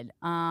God.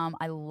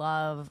 I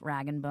love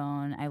Rag &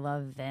 Bone. I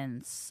love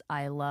Vince.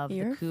 I love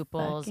the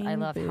Kooples. I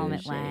love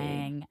Helmut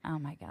Lang. Oh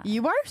my God.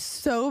 You are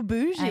so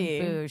bougie.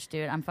 I'm bouge,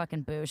 dude. I'm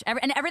fucking bouge.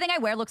 And everything I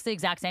wear looks the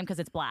exact same because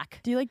it's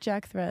black. Do you like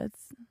Jack Threads?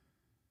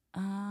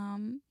 Yeah.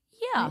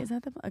 Wait, is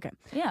that the okay?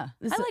 Yeah.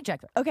 I like Jack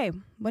Threads. Okay.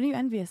 What are you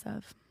envious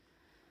of?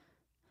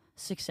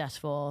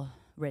 Successful,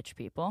 rich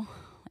people.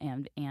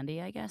 And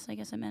Andy, I guess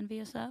I'm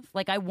envious of.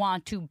 Like, I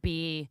want to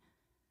be.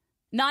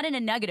 Not in a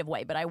negative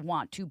way, but I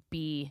want to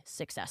be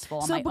successful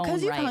on my own right. So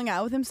because you hung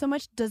out with him so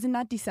much, does it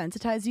not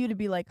desensitize you to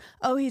be like,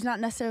 oh, he's not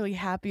necessarily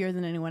happier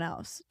than anyone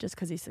else just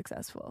because he's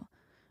successful?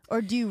 Or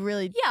do you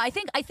really? Yeah, I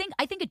think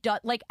it does.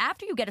 Like,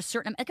 after you get a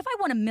certain, like, if I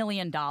won $1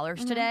 million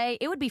today,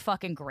 it would be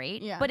fucking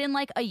great. Yeah. But in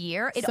like a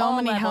year, it so all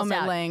many levels Helmut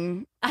out.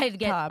 Lang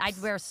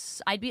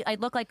tops. I'd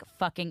look like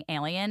fucking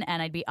alien,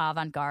 and I'd be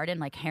avant-garde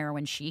and like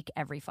heroin chic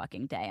every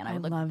fucking day, and I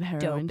would love look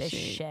heroin dope as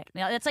chic. shit.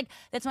 Now,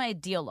 that's my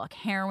ideal look,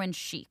 heroin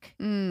chic.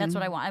 That's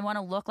what I want. I want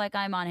to look like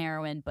I'm on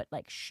heroin, but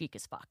like chic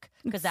as fuck,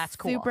 because that's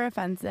cool. Super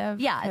offensive.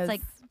 Yeah, it's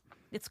like.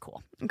 It's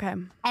cool. Okay.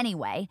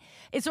 Anyway,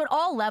 so it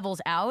all levels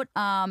out.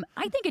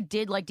 I think it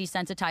did like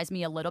desensitize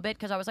me a little bit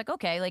because I was like,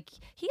 okay, like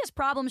he has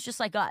problems just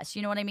like us.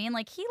 You know what I mean?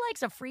 Like he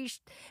likes a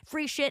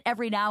free shit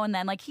every now and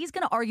then. Like he's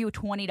gonna argue a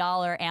 $20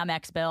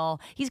 Amex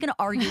bill. He's gonna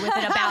argue with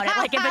it about it.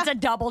 Like if it's a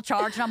double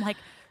charge, and I'm like,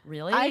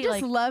 really? I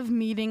just love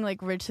meeting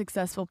like rich,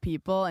 successful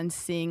people and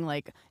seeing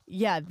like,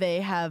 yeah,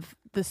 they have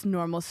this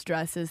normal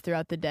stresses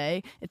throughout the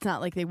day. It's not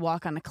like they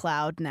walk on a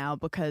cloud now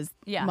because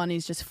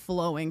money's just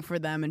flowing for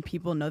them and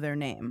people know their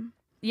name.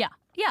 Yeah.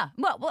 Yeah.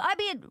 Well, I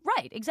mean,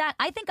 right. Exactly.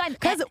 I think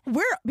because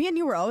me and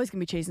you were always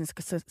gonna be chasing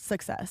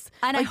success.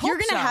 And like, I hope you're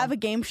gonna so. have a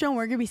game show and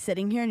we're gonna be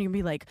sitting here and you're gonna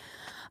be like,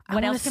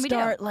 what else can we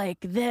start like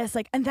this?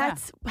 Like, and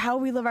that's how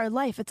we live our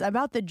life. It's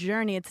about the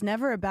journey. It's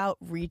never about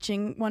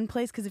reaching one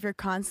place. Because if you're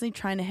constantly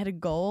trying to hit a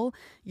goal,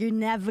 you're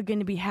never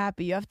gonna be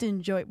happy. You have to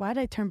enjoy. Why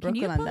did I turn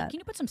Brooklyn on that? Can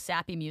you put some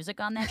sappy music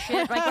on that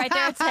shit? Like right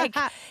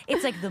there,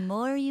 it's like the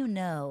more you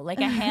know. Like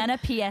a Hannah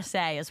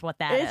PSA is what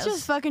that is. It's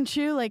just fucking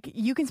true. Like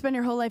you can spend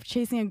your whole life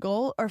chasing a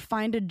goal or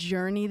find a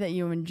journey that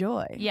you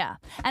enjoy. Yeah,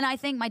 and I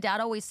think my dad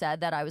always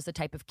said that I was the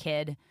type of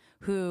kid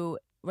who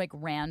like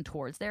ran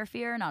towards their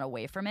fear, not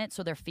away from it.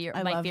 So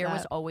my fear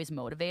was always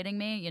motivating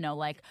me. You know,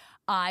 like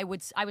I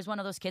was one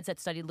of those kids that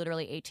studied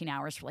literally 18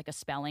 hours for like a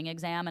spelling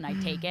exam, and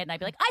I'd take it and I'd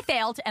be like, I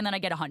failed, and then I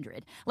get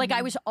 100. Like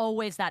I was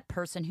always that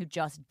person who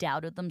just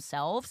doubted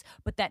themselves,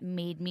 but that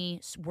made me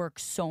work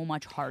so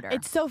much harder.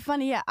 It's so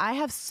funny. Yeah, I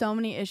have so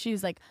many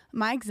issues. Like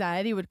my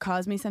anxiety would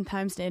cause me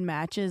sometimes to in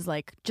matches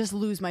like just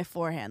lose my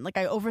forehand. Like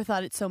I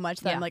overthought it so much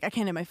that I'm like, I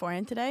can't hit my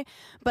forehand today.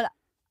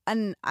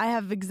 And I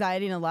have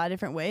anxiety in a lot of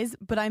different ways,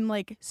 but I'm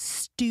like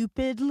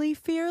stupidly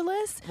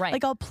fearless. Right.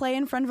 Like I'll play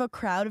in front of a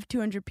crowd of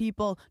 200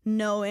 people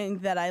knowing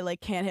that I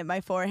like can't hit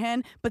my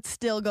forehand, but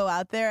still go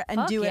out there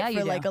and do it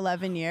for like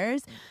 11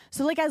 years.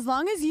 So like as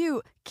long as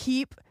you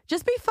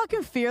just be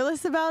fucking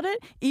fearless about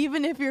it,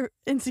 even if you're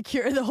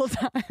insecure the whole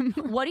time.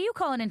 What do you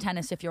call it in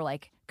tennis if you're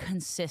like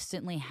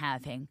consistently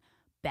having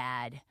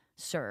bad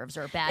serves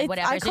or bad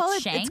whatever?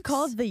 It's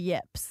called the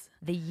yips.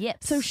 The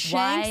yips. So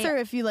shanks are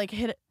if you like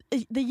hit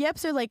the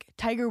yips are like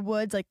Tiger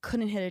Woods like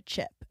couldn't hit a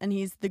chip and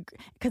he's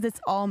because it's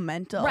all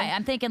mental. Right.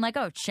 I'm thinking like,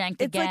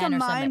 shanked again. It's like a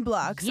mind something.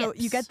 block. Yips. So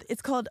you get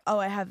it's called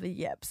I have the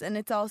yips. And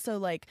it's also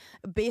like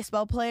a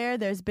baseball player.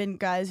 There's been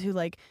guys who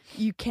like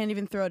you can't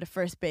even throw to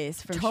first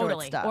base from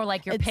shortstop. Or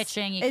like you're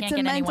pitching, you can't get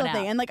anyone out. It's a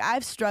mental thing. And like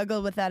I've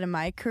struggled with that in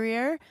my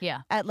career.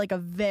 Yeah. At like a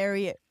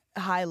very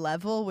high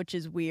level, which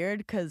is weird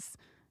because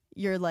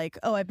you're like,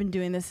 I've been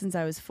doing this since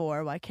I was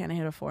 4. Why can't I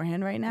hit a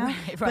forehand right now?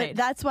 Right. But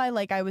that's why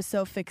like I was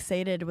so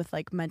fixated with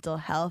like mental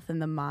health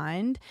and the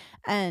mind,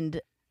 and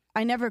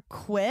I never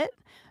quit.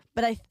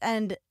 But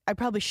I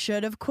probably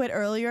should have quit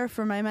earlier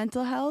for my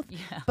mental health.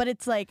 Yeah. But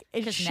it's like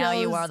it shows. Now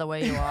you are the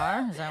way you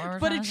are. Is that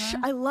what we're trying to say?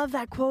 I love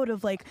that quote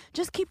of like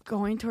just keep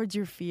going towards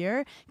your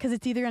fear because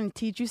it's either going to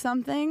teach you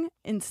something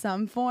in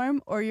some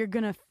form or you're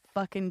gonna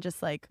fucking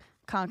just like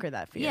conquer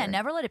that fear. Yeah,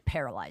 never let it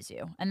paralyze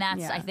you. And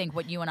that's, I think,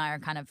 what you and I are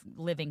kind of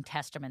living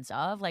testaments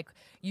of. Like,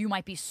 you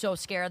might be so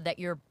scared that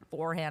your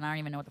forehand, I don't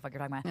even know what the fuck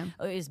you're talking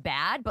about, is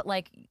bad, but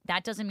like,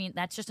 that doesn't mean,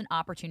 that's just an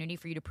opportunity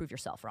for you to prove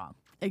yourself wrong.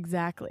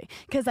 Exactly.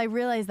 Because I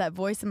realized that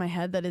voice in my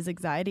head that is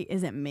anxiety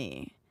isn't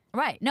me.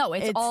 Right. No,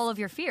 it's all of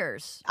your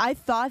fears. I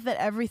thought that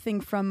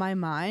everything from my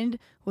mind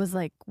was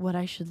like what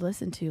I should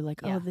listen to. Like,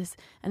 oh, this.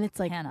 And it's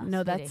like, Hannah, no,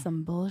 sweetie. that's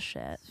some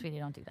bullshit. Sweetie,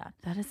 don't do that.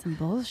 That is some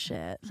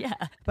bullshit. Yeah.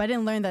 But I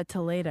didn't learn that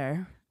till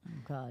later. Oh,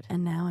 God.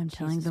 And now I'm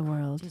telling the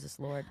world. Jesus,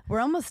 Lord. We're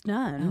almost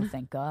done. Oh,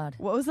 thank God.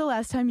 What was the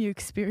last time you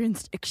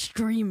experienced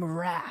extreme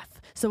wrath?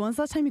 So when's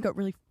the last time you got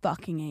really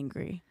fucking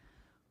angry?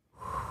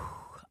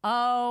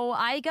 Oh,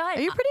 Are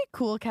you a pretty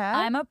cool cat?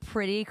 I'm a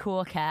pretty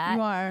cool cat.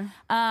 You are.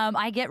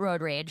 I get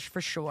road rage for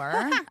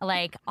sure.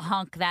 Like,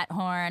 honk that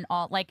horn.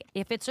 All like,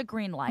 if it's a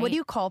green light. What do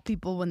you call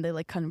people when they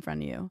like cut in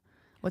front of you?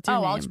 What's your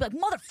name? I'll just be like,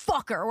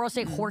 motherfucker, or I'll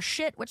say horse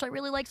shit, which I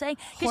really like saying.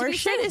 Horse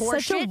shit is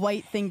such a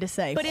white thing to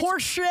say. But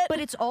horse shit. But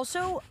it's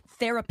also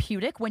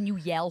therapeutic when you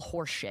yell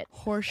horse shit.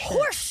 Horse shit.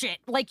 Horse shit.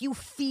 Like, you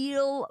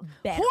feel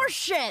better. Horse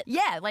shit.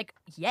 Yeah, like,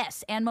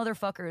 yes. And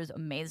motherfucker is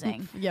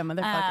amazing. Yeah,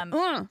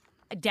 motherfucker.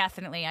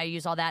 Definitely, I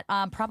use all that.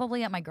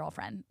 Probably at my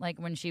girlfriend, like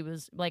when she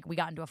was like, we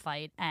got into a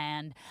fight,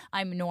 and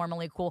I'm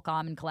normally cool,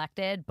 calm, and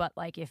collected. But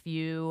like, if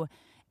you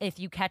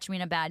catch me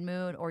in a bad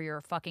mood or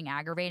you're fucking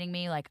aggravating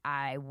me, like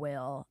I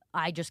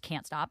just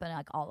can't stop, and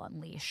like I'll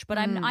unleash. But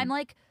I'm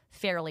like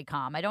fairly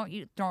calm. I don't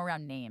throw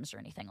around names or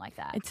anything like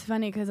that. It's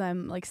funny because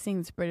I'm like seeing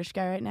this British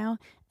guy right now,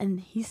 and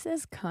he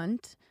says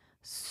cunt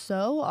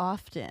so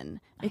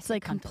often. It's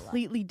like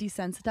completely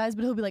desensitized,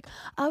 but he'll be like,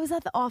 I was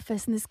at the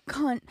office and this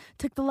cunt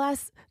took the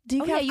last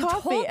decaf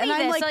coffee. And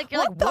I'm like,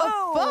 what the fuck?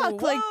 Whoa.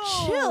 Like,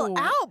 chill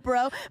out,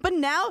 bro. But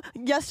now,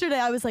 yesterday,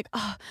 I was like,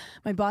 oh,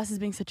 my boss is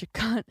being such a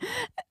cunt.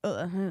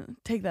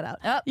 Take that out.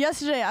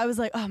 Yesterday, I was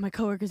like, oh, my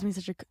coworker's being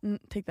such a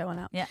take that one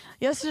out. Yeah.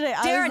 Yesterday,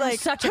 I Daryn was like,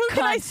 is such a who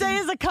can I cunt. say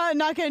is a cunt and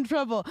not get in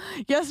trouble?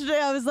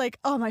 Yesterday, I was like,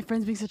 oh, my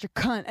friend's being such a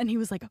cunt. And he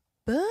was like,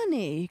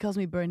 Bernie. He calls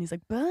me Bernie. He's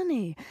like,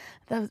 Bernie.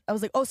 I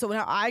was like, oh, so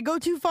now I go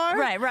too far?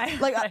 Right.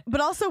 Like, right.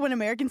 But also when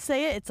Americans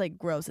say it, it's like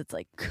gross. It's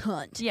like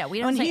cunt. Yeah, we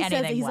don't say he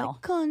anything says it, he's well.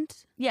 like,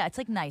 cunt. Yeah, it's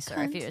like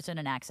nicer if it's in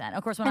an accent.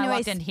 Of course, when I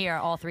Anyways. walked in here,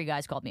 all three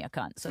guys called me a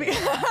cunt. So hey,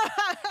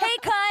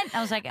 cunt.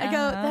 I was like, I go,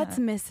 that's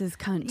Mrs.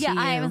 Cunt to yeah, you.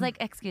 I was like,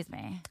 excuse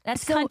me.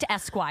 That's So, cunt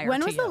Esquire. When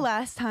to was you. the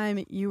last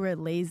time you were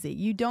lazy?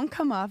 You don't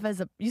come off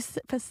as you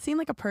seem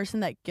like a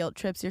person that guilt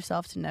trips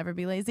yourself to never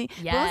be lazy.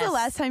 Yes. When was the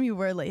last time you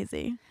were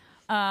lazy?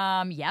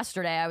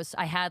 Yesterday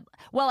I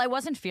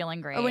wasn't feeling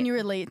great. Or when you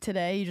were late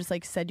today, you just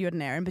like said you had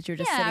an errand, but you were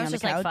just sitting I on was the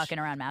just couch. like fucking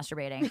around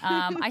masturbating.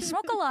 I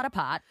smoke a lot of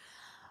pot.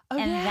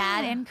 And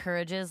that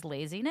encourages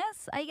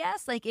laziness, I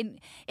guess. Like, it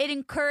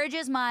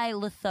encourages my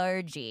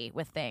lethargy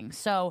with things.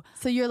 So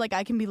you're like,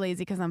 I can be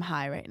lazy because I'm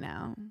high right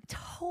now.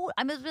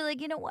 I'm just be like,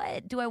 you know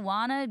what? Do I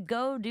want to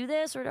go do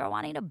this, or do I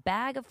want to eat a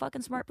bag of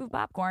fucking Smart Food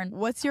popcorn?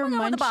 What's your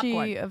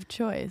munchie of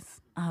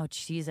choice? Oh,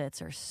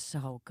 Cheez-Its are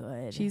so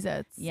good.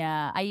 Cheez-Its.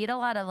 Yeah, I eat a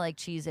lot of like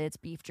Cheez-Its,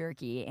 beef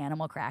jerky,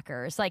 animal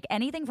crackers, like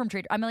anything from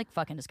Trader. I'm like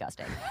fucking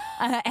disgusting.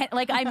 And,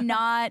 like, I'm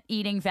not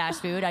eating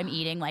fast food. I'm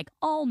eating like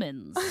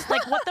almonds.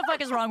 Like, what the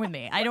fuck is wrong with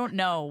me? I don't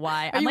know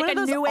why. I'm like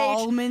a new age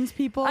almonds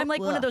people. I'm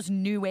like one of those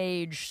new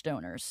age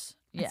stoners.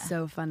 Yeah. It's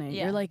so funny.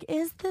 Yeah. You're like,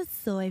 is this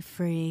soy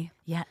free?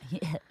 Yeah.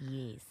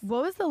 Yes.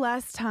 What was the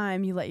last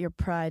time you let your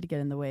pride get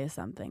in the way of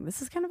something?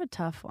 This is kind of a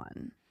tough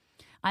one.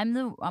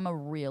 I'm a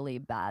really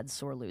bad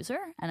sore loser,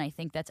 and I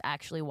think that's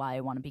actually why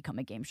I want to become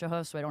a game show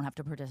host, so I don't have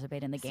to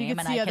participate in the game. You can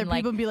and see I other can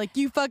people and be like,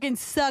 "You fucking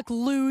suck,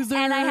 loser,"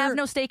 and I have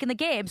no stake in the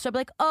game. So I'd be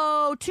like,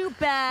 "Oh, too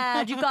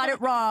bad, you got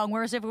it wrong."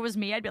 Whereas if it was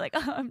me, I'd be like,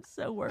 "Oh, I'm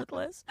so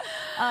worthless."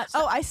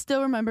 I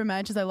still remember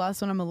matches I lost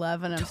when I'm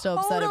 11. I'm still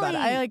upset about it.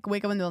 I like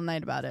wake up in the middle of the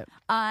night about it.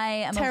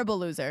 I am terrible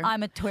loser.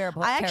 I'm a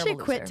terrible. I actually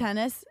terrible quit loser.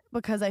 tennis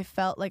because I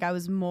felt like I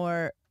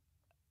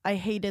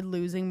hated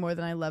losing more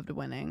than I loved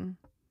winning.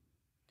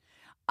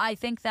 I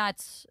think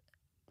that's.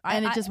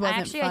 And it just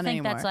wasn't actually, fun I think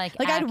anymore. that's like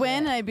I'd win accurate.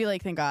 and I'd be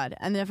like, thank God.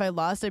 And then if I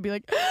lost, I'd be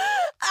like,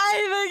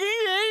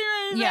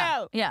 I fucking hate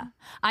myself. Yeah.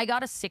 I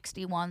got a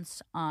 60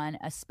 once on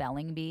a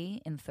spelling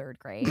bee in 3rd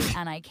grade,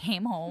 and I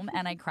came home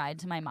and I cried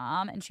to my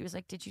mom, and she was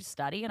like, "Did you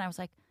study?" And I was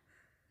like,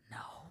 "No."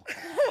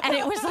 And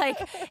it was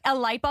like a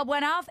light bulb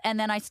went off, and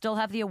then I still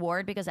have the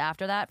award because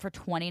after that, for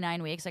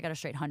 29 weeks, I got a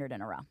straight 100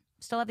 in a row.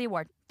 Still have the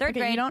award. 3rd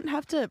grade. You don't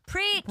have to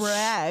preach.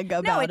 brag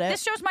about it.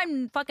 This shows my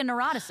fucking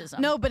neuroticism.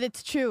 No, but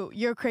it's true.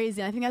 You're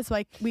crazy. And I think that's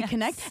why we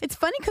connect. It's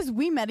funny because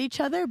we met each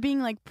other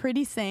being like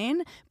pretty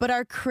sane, but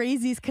our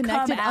crazies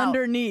connected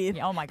underneath.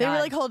 Oh my God. They were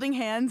like holding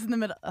hands in the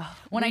middle. Ugh,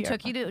 when I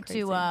took you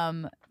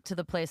to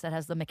the place that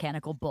has the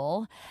mechanical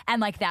bull, and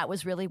like that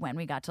was really when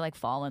we got to like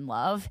fall in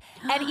love.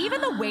 And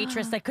even the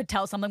waitress that could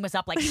tell something was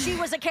up, like she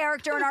was a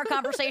character in our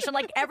conversation.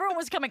 Like everyone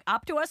was coming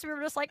up to us. We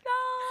were just like,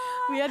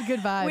 ah. We had good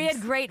vibes. We had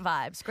great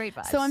vibes. Great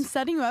vibes. So I'm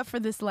setting you up for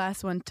this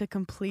last one to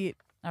complete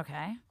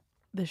okay.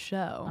 the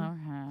show.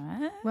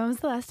 Uh-huh. When was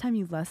the last time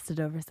you lusted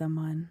over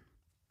someone?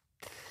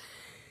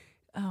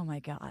 Oh my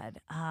God.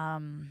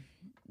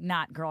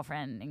 Not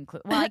girlfriend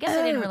include. Well, I guess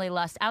I didn't really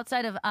lust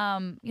outside of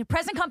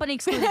present company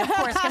excluded, of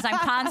course, because I'm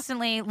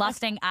constantly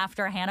lusting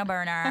after Hannah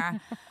Burner.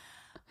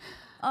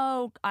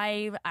 Oh,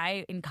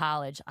 I in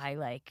college,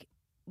 I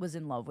was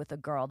in love with a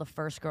girl, the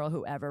first girl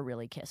who ever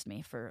really kissed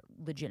me for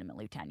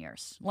legitimately 10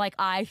 years. Like,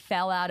 I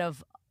fell out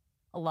of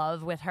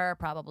love with her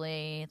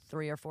probably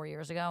 3 or 4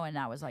 years ago, and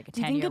that was like a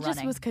 10-year running. Do you think it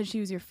just was because she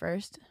was your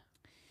first?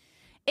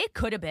 It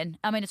could have been.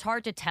 I mean, it's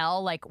hard to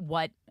tell,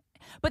 what.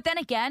 But then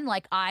again,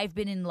 I've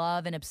been in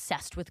love and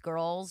obsessed with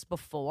girls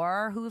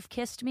before who've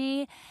kissed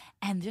me.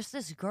 And just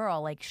this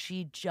girl,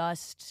 she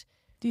just...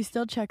 Do you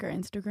still check her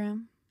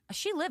Instagram?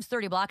 She lives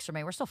 30 blocks from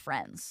me. We're still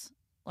friends.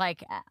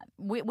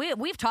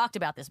 We've talked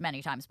about this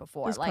many times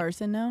before. Does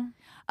Carson know?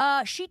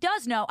 She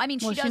does know. I mean,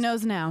 she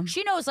knows now.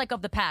 She knows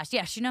of the past.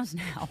 Yeah, she knows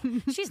now.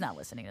 She's not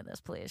listening to this,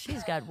 please.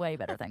 She's got way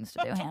better things to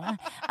do,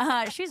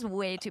 Hannah. She's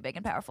way too big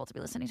and powerful to be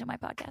listening to my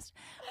podcast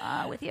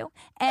with you.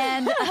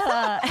 And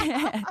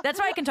that's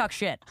why I can talk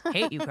shit.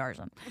 Hate you,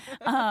 Carson.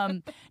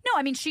 No,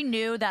 I mean, she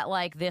knew that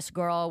this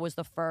girl was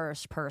the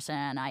first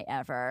person I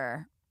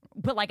ever...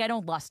 But I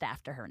don't lust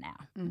after her now.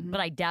 Mm-hmm. But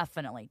I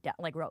definitely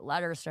wrote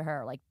letters to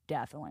her.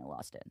 Definitely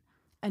lusted.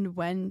 And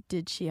when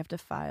did she have to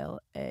file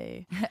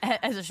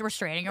as a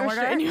restraining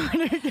order?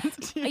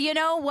 Against you? You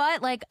know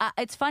what?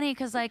 It's funny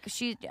because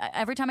she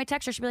every time I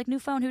text her, she'd be like, "New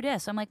phone, who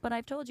dis?" I'm like, "But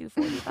I've told you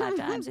 45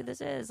 times who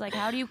this is.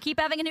 How do you keep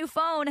having a new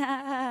phone?"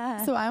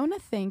 So I want to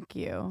thank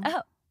you.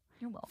 Oh,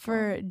 you're welcome.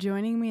 For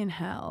joining me in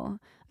hell.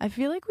 I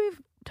feel like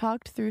we've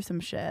talked through some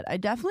shit. I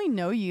definitely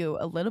know you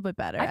a little bit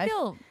better. I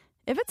feel.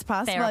 If it's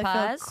possible,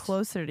 I feel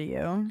closer to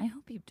you. I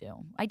hope you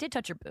do. I did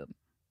touch your boob.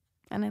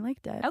 And I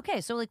liked it.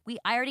 Okay, so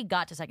I already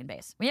got to second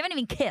base. We haven't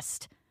even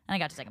kissed, and I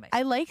got to second base.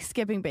 I like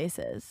skipping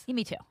bases. Yeah,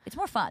 me too. It's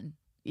more fun.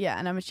 Yeah,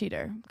 and I'm a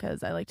cheater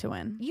because I like to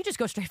win. You just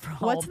go straight for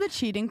home. What's the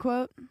cheating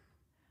quote?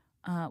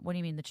 What do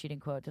you mean the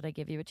cheating quote? Did I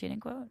give you a cheating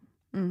quote?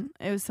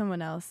 It was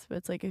someone else. But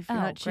it's if you're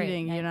not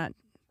cheating, you're not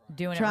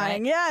doing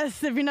trying. It right?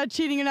 Yes, if you're not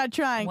cheating, you're not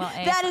trying. Well,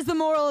 that is the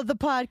moral of the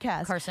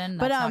podcast. Carson,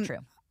 that's not true.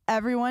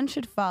 Everyone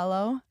should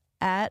follow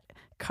at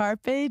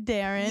Carpe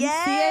Daryn,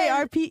 Yes!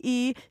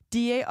 CarpeDaryn.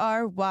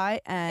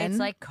 It's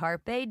like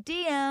Carpe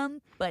Diem,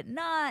 but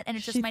not. And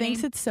it's just she my thinks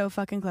name. It's so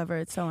fucking clever.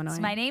 It's so annoying.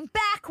 It's my name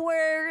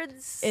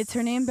backwards. It's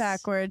her name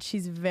backwards.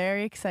 She's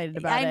very excited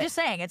about it. I'm just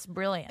saying, it's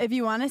brilliant. If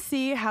you want to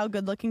see how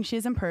good looking she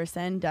is in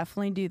person,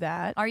 definitely do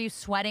that. Are you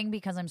sweating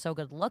because I'm so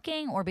good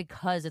looking or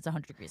because it's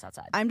 100 degrees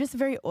outside? I'm just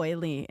very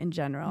oily in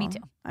general. Me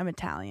too. I'm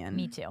Italian.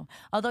 Me too.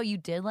 Although you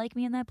did like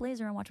me in that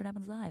blazer on Watch What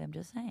Happens Live. I'm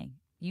just saying.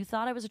 You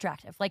thought I was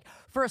attractive.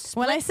 For a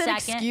split when I said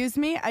second, excuse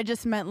me, I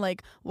just meant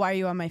why are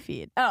you on my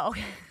feed? Oh,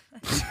 okay.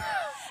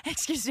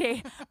 Excuse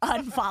me,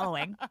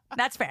 unfollowing.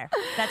 That's fair.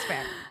 That's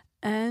fair.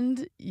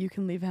 And you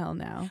can leave hell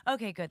now.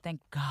 Okay, good.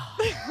 Thank God.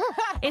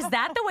 Is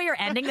that the way you're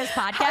ending this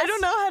podcast? I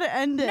don't know how to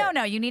end it.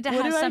 No, you need to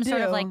have some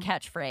sort of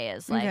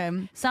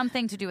catchphase,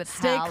 something to do with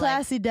stay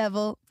classy,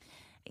 devil.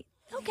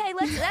 Okay,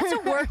 that's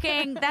a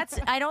working.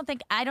 I don't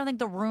think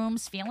the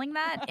room's feeling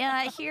that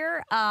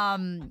here,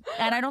 and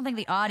I don't think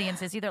the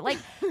audience is either.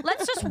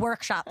 Let's just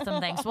workshop some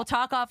things. We'll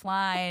talk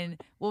offline.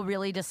 We'll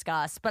really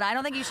discuss. But I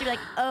don't think you should be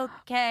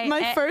okay.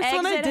 My first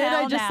one I did,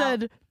 I just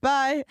said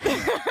bye.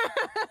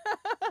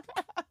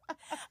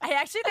 I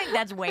actually think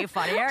that's way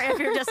funnier if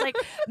you're just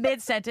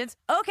mid-sentence,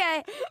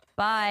 okay,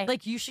 bye.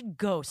 You should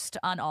ghost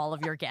on all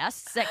of your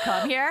guests that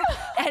come here,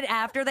 and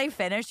after they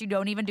finish, you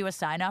don't even do a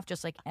sign-off,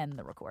 just end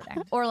the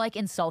recording. Or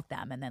insult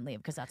them and then leave,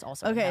 because that's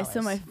also okay,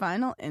 so my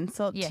final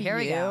insult to you. Here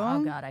we go.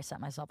 Oh God, I set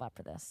myself up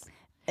for this.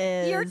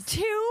 You're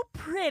too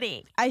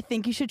pretty. I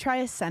think you should try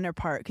a center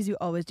part, because you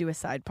always do a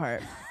side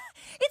part.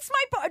 It's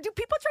my part. Do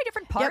people try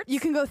different parts? Yep, you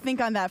can go think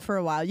on that for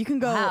a while. You can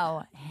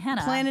go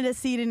Hannah, planted a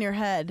seed in your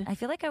head. I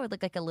feel like I would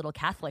look like a little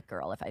Catholic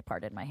girl if I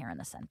parted my hair in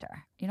the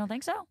center. You don't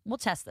think so? We'll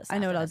test this. I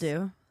know what I'll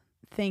do.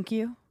 Thank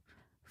you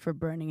for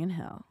burning in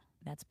hell.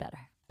 That's better.